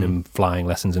Ferrari and giving him flying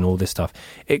lessons and all this stuff.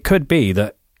 It could be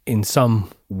that in some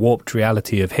warped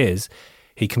reality of his,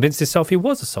 he convinced himself he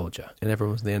was a soldier. And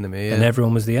everyone was the enemy. Yeah. And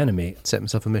everyone was the enemy. Set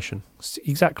himself a mission.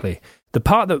 Exactly. The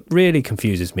part that really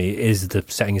confuses me is the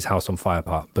setting his house on fire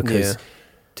part, because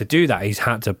to do that, he's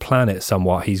had to plan it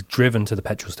somewhat. He's driven to the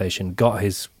petrol station, got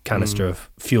his canister of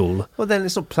fuel. Well, then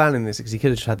it's not planning this, because he could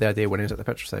have just had the idea when he was at the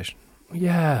petrol station.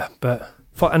 Yeah, but...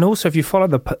 And also, if you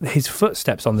follow his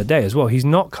footsteps on the day as well, he's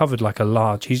not covered like a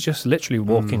large... He's just literally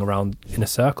walking around in a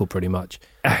circle, pretty much.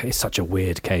 It's such a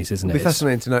weird case, isn't it? It'd be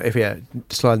fascinating to know if,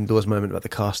 sliding doors moment about the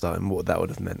car starting, what that would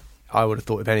have meant. I would have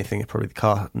thought, if anything, probably the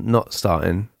car not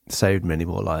starting saved many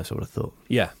more lives, I would have thought.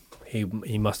 Yeah, he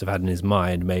must have had in his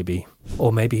mind, maybe.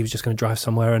 Or maybe he was just going to drive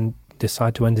somewhere and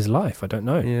decide to end his life. I don't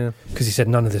know. Yeah. Because he said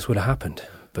none of this would have happened.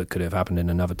 But could it have happened in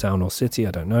another town or city?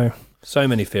 I don't know. So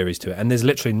many theories to it. And there's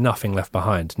literally nothing left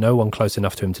behind. No one close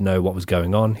enough to him to know what was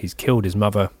going on. He's killed his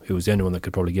mother, who was the only one that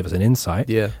could probably give us an insight.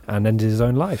 Yeah. And ended his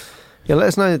own life. Yeah, let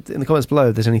us know in the comments below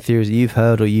if there's any theories that you've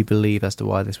heard or you believe as to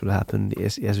why this would have happened.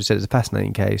 As we said, it's a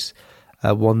fascinating case.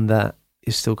 One that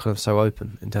is still kind of so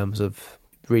open in terms of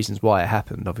reasons why it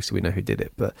happened. Obviously, we know who did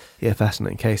it. But yeah,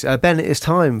 fascinating case. Ben, it's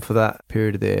time for that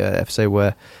period of the episode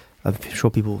where I'm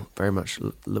sure people very much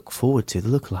look forward to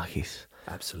the lookalikes.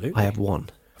 Absolutely. I have one.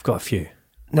 I've got a few.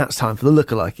 Now it's time for the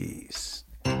lookalikes.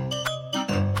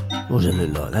 What does it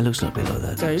look like? That looks like a bit like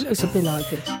that. So it looks a bit like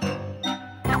this.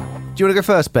 Do you want to go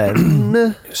first,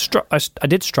 Ben? I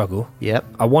did struggle. Yep.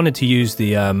 I wanted to use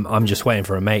the I'm just waiting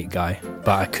for a mate guy,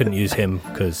 but I couldn't use him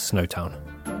because Snowtown.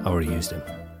 I already used him.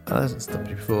 Oh, that hasn't stopped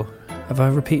you before. Have I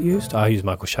repeat used? I used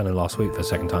Michael Shannon last week for a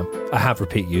second time. I have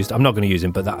repeat used. I'm not going to use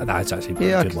him, but that's actually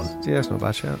a good one. Yeah, it's not a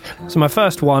bad shout. So my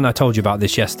first one, I told you about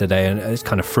this yesterday, and it's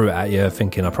kind of threw it at you,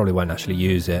 thinking I probably won't actually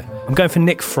use it. I'm going for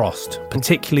Nick Frost,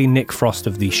 particularly Nick Frost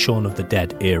of the Shaun of the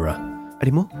Dead era.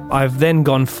 Any more? I've then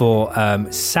gone for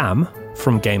Sam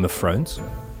from Game of Thrones.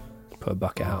 Put a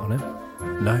bucket hat on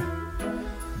him. No.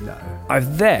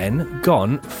 I've then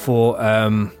gone for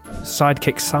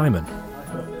Sidekick Simon.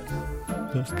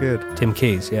 That's good. Tim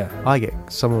Keyes, yeah. I get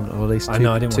someone, or at least two, I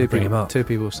know, I didn't want to bring him up. Two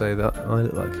people say that I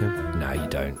look like him. No, you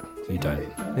don't. You don't.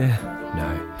 Yeah.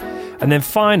 No. And then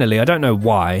finally, I don't know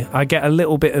why, I get a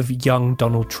little bit of young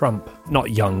Donald Trump.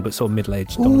 Not young, but sort of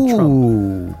middle-aged Donald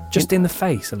Trump. Just in the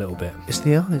face a little bit. It's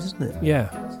the eyes, isn't it? Yeah.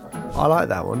 I like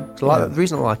that one. The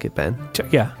reason I like it, Ben,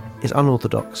 yeah, is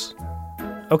unorthodox.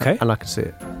 Okay. And I can see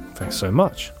it. Thanks so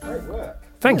much.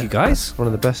 Thank you, guys. One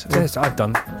of the best. Yes, I've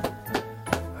done...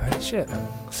 Holy shit.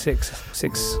 Six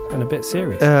and a bit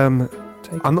serious.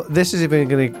 This is either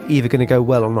going to go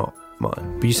well or not,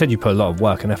 mine. But you said you put a lot of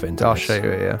work and effort into I'll this. show you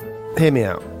it, yeah. Hear me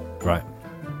out. Right.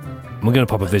 We're going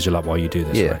to pop a visual up while you do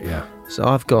this, yeah. right? Yeah. So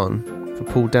I've gone for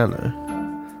Paul Dano,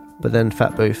 but then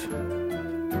Fat Booth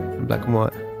in black and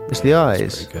white. It's the eyes.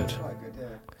 That's very good.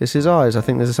 It's his eyes. I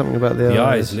think there's something about the eyes. The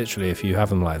eyes, literally, if you have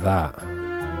them like that.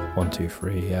 1, 2,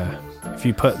 3, yeah. If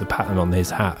you put the pattern on his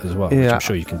hat as well, which I'm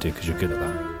sure you can do because you're good at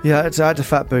that. Yeah, I had to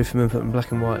Fat Booth him and put him in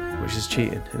black and white, which is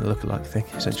cheating in a lookalike thing.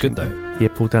 It's good though. Yeah,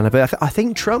 Paul Dano. But I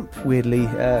think Trump, weirdly,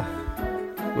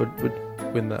 would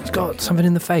win that. He's got something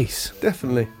in the face.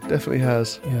 Definitely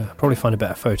has. Yeah, probably find a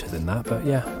better photo than that, but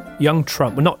yeah. Young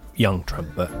Trump, well, not young Trump,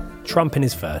 but Trump in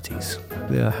his 30s.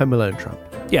 Yeah, Home Alone Trump.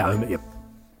 Yeah,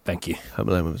 thank you. Home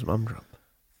Alone with his mum Trump.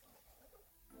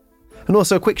 And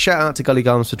also a quick shout out to Gully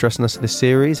Garms for dressing us for this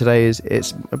series. Today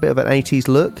it's a bit of an 80s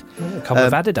look. A couple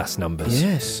of Adidas numbers.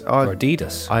 Yes. Or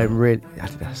Adidas. I'm really...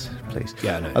 Adidas, please.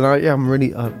 Yeah, I know. And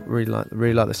I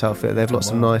really like this outfit. They have lots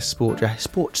of nice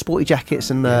sporty jackets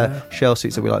and shell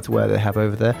suits that we like to wear. They have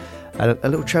over there. And a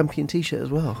little champion t-shirt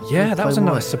as well. Yeah, that was a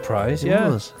nice surprise. It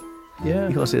was. Yeah.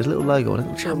 You got to see his little logo on a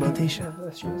little champion t-shirt.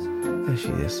 There she is. There she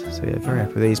is. So yeah, very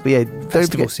happy with these. But yeah, don't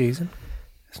Festival forget... season.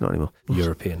 It's not anymore.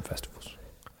 European festivals.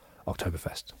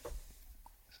 Oktoberfest.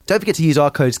 Don't forget to use our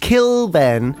codes Kill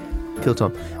Tom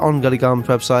on Gully Garms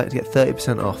website to get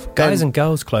 30% off. Guys and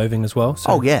girls clothing as well.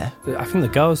 So yeah. I think the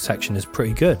girls section is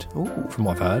pretty good. Ooh. From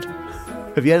what I've heard.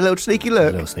 Have you had a little sneaky look?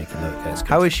 A little sneaky look. Yeah, it's good.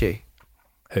 How is she?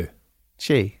 Who?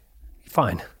 She.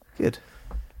 Fine. Good.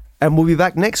 And we'll be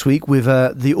back next week with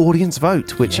the audience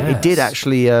vote, which it did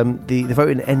actually, the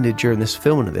voting ended during this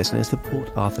filming of this, and it's the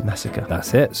Port Arthur Massacre.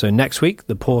 That's it. So next week,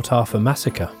 the Port Arthur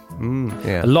Massacre.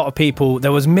 Yeah. A lot of people,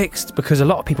 there was mixed, because a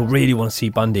lot of people really want to see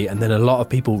Bundy, and then a lot of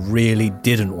people really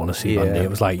didn't want to see Bundy. It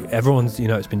was like, everyone's,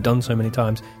 it's been done so many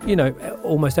times.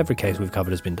 Almost every case we've covered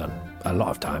has been done a lot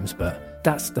of times, but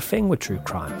that's the thing with true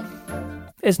crime,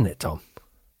 isn't it, Tom?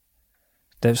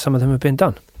 Some of them have been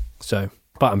done.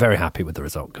 But I'm very happy with the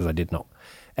result, because I did not.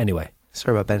 Anyway.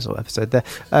 Sorry about Ben's little episode there.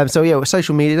 With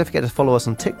social media, don't forget to follow us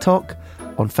on TikTok,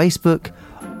 on Facebook,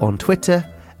 on Twitter,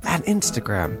 and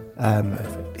Instagram.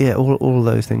 All of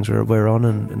those things we're on,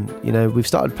 and we've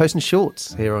started posting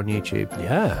shorts here on YouTube.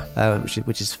 Yeah,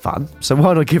 which is fun. So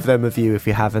why not give them a view if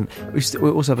you haven't?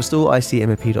 We also have a store,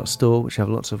 icmop.store, which have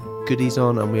lots of goodies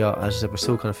on, and we are, as I said, we're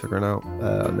still kind of figuring out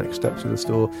our next steps with the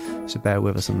store. So bear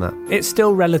with us on that. It's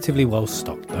still relatively well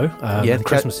stocked though.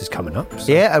 Christmas is coming up.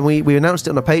 So. Yeah, and we announced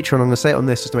it on a Patreon. I'm going to say it on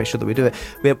this just to make sure that we do it.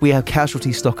 We have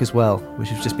casualty stock as well, which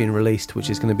has just been released, which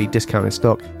is going to be discounted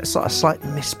stock. It's like a slight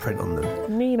misprint on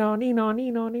them. Nino.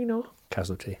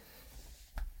 Casualty.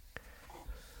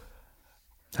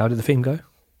 How did the theme go?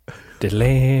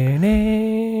 Can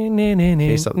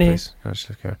you stop, please?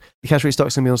 The casualty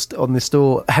stock's going to be on this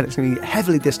store, and it's going to be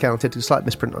heavily discounted. There's a slight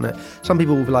misprint on it. Some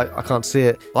people will be like, I can't see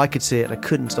it. I could see it, and I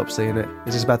couldn't stop seeing it.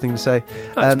 Is this a bad thing to say?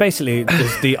 No, it's basically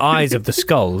the eyes of the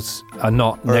skulls are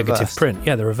not negative reversed. Print.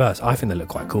 Yeah, they're reversed. I think they look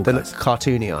quite cool. They look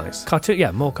cartoony eyes.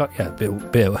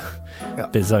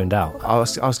 Bit zoned out. I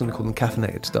was going to call them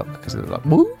caffeinated stock because they look like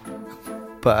woo.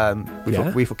 But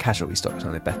we thought casualty stock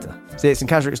sounded better. So it's in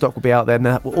casualty stock will be out there. And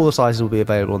all the sizes will be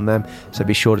available on them. So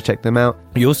be sure to check them out.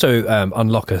 You also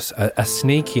unlock a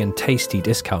sneaky and tasty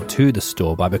discount to the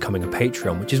store by becoming a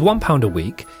Patreon, which is £1 a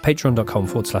week.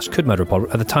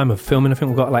 Patreon.com/CouldMurderPod. At the time of filming, I think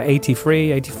we've got like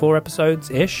 84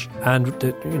 episodes-ish. And,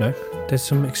 there's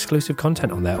some exclusive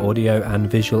content on there. Audio and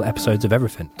visual episodes of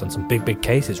everything. Done some big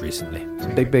cases recently.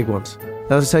 Some big ones.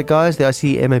 Now, as I said, guys, the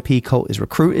ICMOP cult is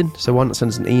recruiting. So why not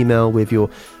send us an email with your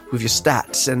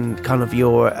stats and kind of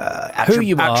your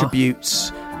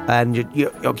attributes and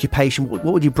your occupation. What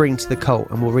would you bring to the cult?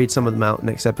 And we'll read some of them out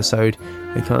next episode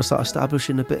and kind of start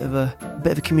establishing a bit of a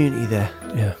community there.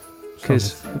 Yeah,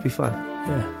 because it'd be fun.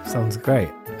 Yeah, sounds great.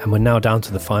 And we're now down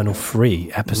to the final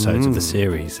 3 episodes of the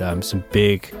series. Some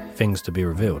big things to be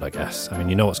revealed, I guess. I mean,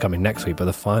 you know what's coming next week, but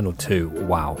the final 2,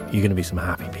 wow, you're going to be some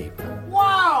happy people.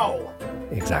 Wow!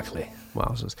 Exactly.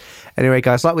 Wowzers. Anyway,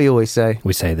 guys, like we always say.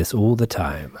 We say this all the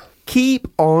time. Keep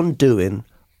on doing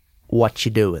what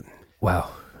you're doing.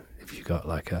 Well, if you've got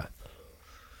like a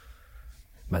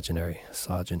imaginary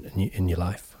sergeant in your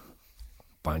life,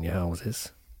 buying your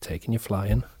houses, taking you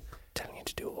flying, telling you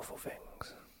to do awful things.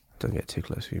 Don't get too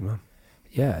close for you, Mum.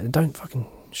 Yeah, and don't fucking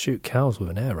shoot cows with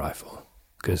an air rifle,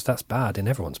 because that's bad in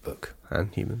everyone's book.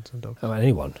 And humans and dogs. Oh,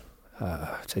 anyone.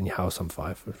 Setting your house on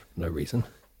fire for no reason.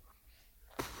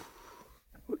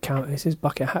 Is his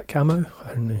bucket hat camo? I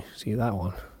didn't see that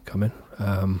one coming.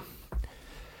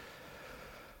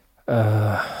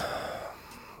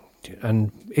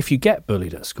 And if you get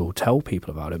bullied at school, tell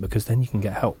people about it, because then you can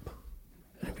get help.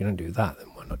 And if you don't do that, then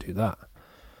why not do that?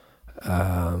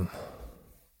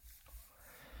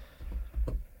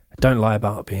 Don't lie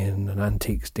about being an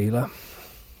antiques dealer,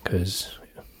 because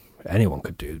anyone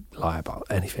could lie about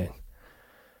anything.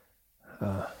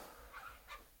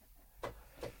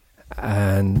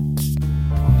 And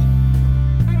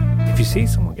if you see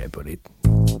someone get bullied,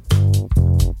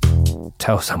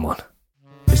 tell someone.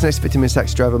 This next victim is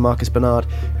taxi driver Marcus Bernard,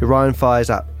 who Ryan fires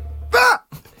at.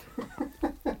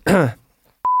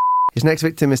 His next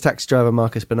victim is taxi driver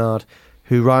Marcus Bernard,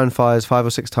 who Ryan fires 5 or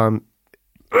 6 times.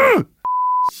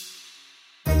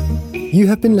 You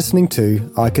have been listening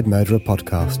to I Could Murder a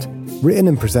Podcast, written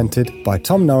and presented by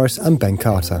Tom Norris and Ben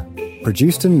Carter,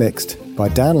 produced and mixed by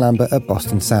Dan Lambert at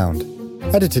Boston Sound,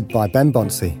 edited by Ben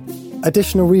Bonsi.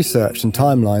 Additional research and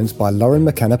timelines by Lauren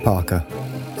McKenna Parker.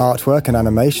 Artwork and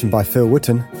animation by Phil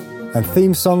Witten. And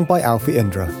theme song by Alfie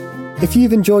Indra. If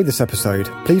you've enjoyed this episode,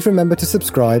 please remember to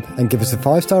subscribe and give us a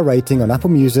 5-star rating on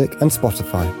Apple Music and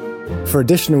Spotify. For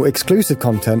additional exclusive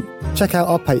content, check out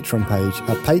our Patreon page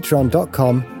at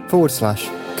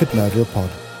patreon.com/CouldMurderAPod.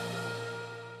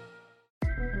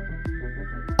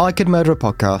 I Could Murder a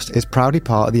Podcast is proudly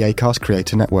part of the Acast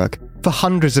Creator Network. For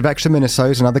hundreds of extra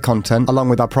minisodes and other content, along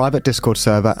with our private Discord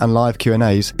server and live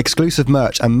Q&As, exclusive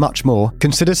merch and much more,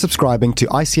 consider subscribing to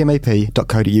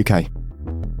icmap.co.uk.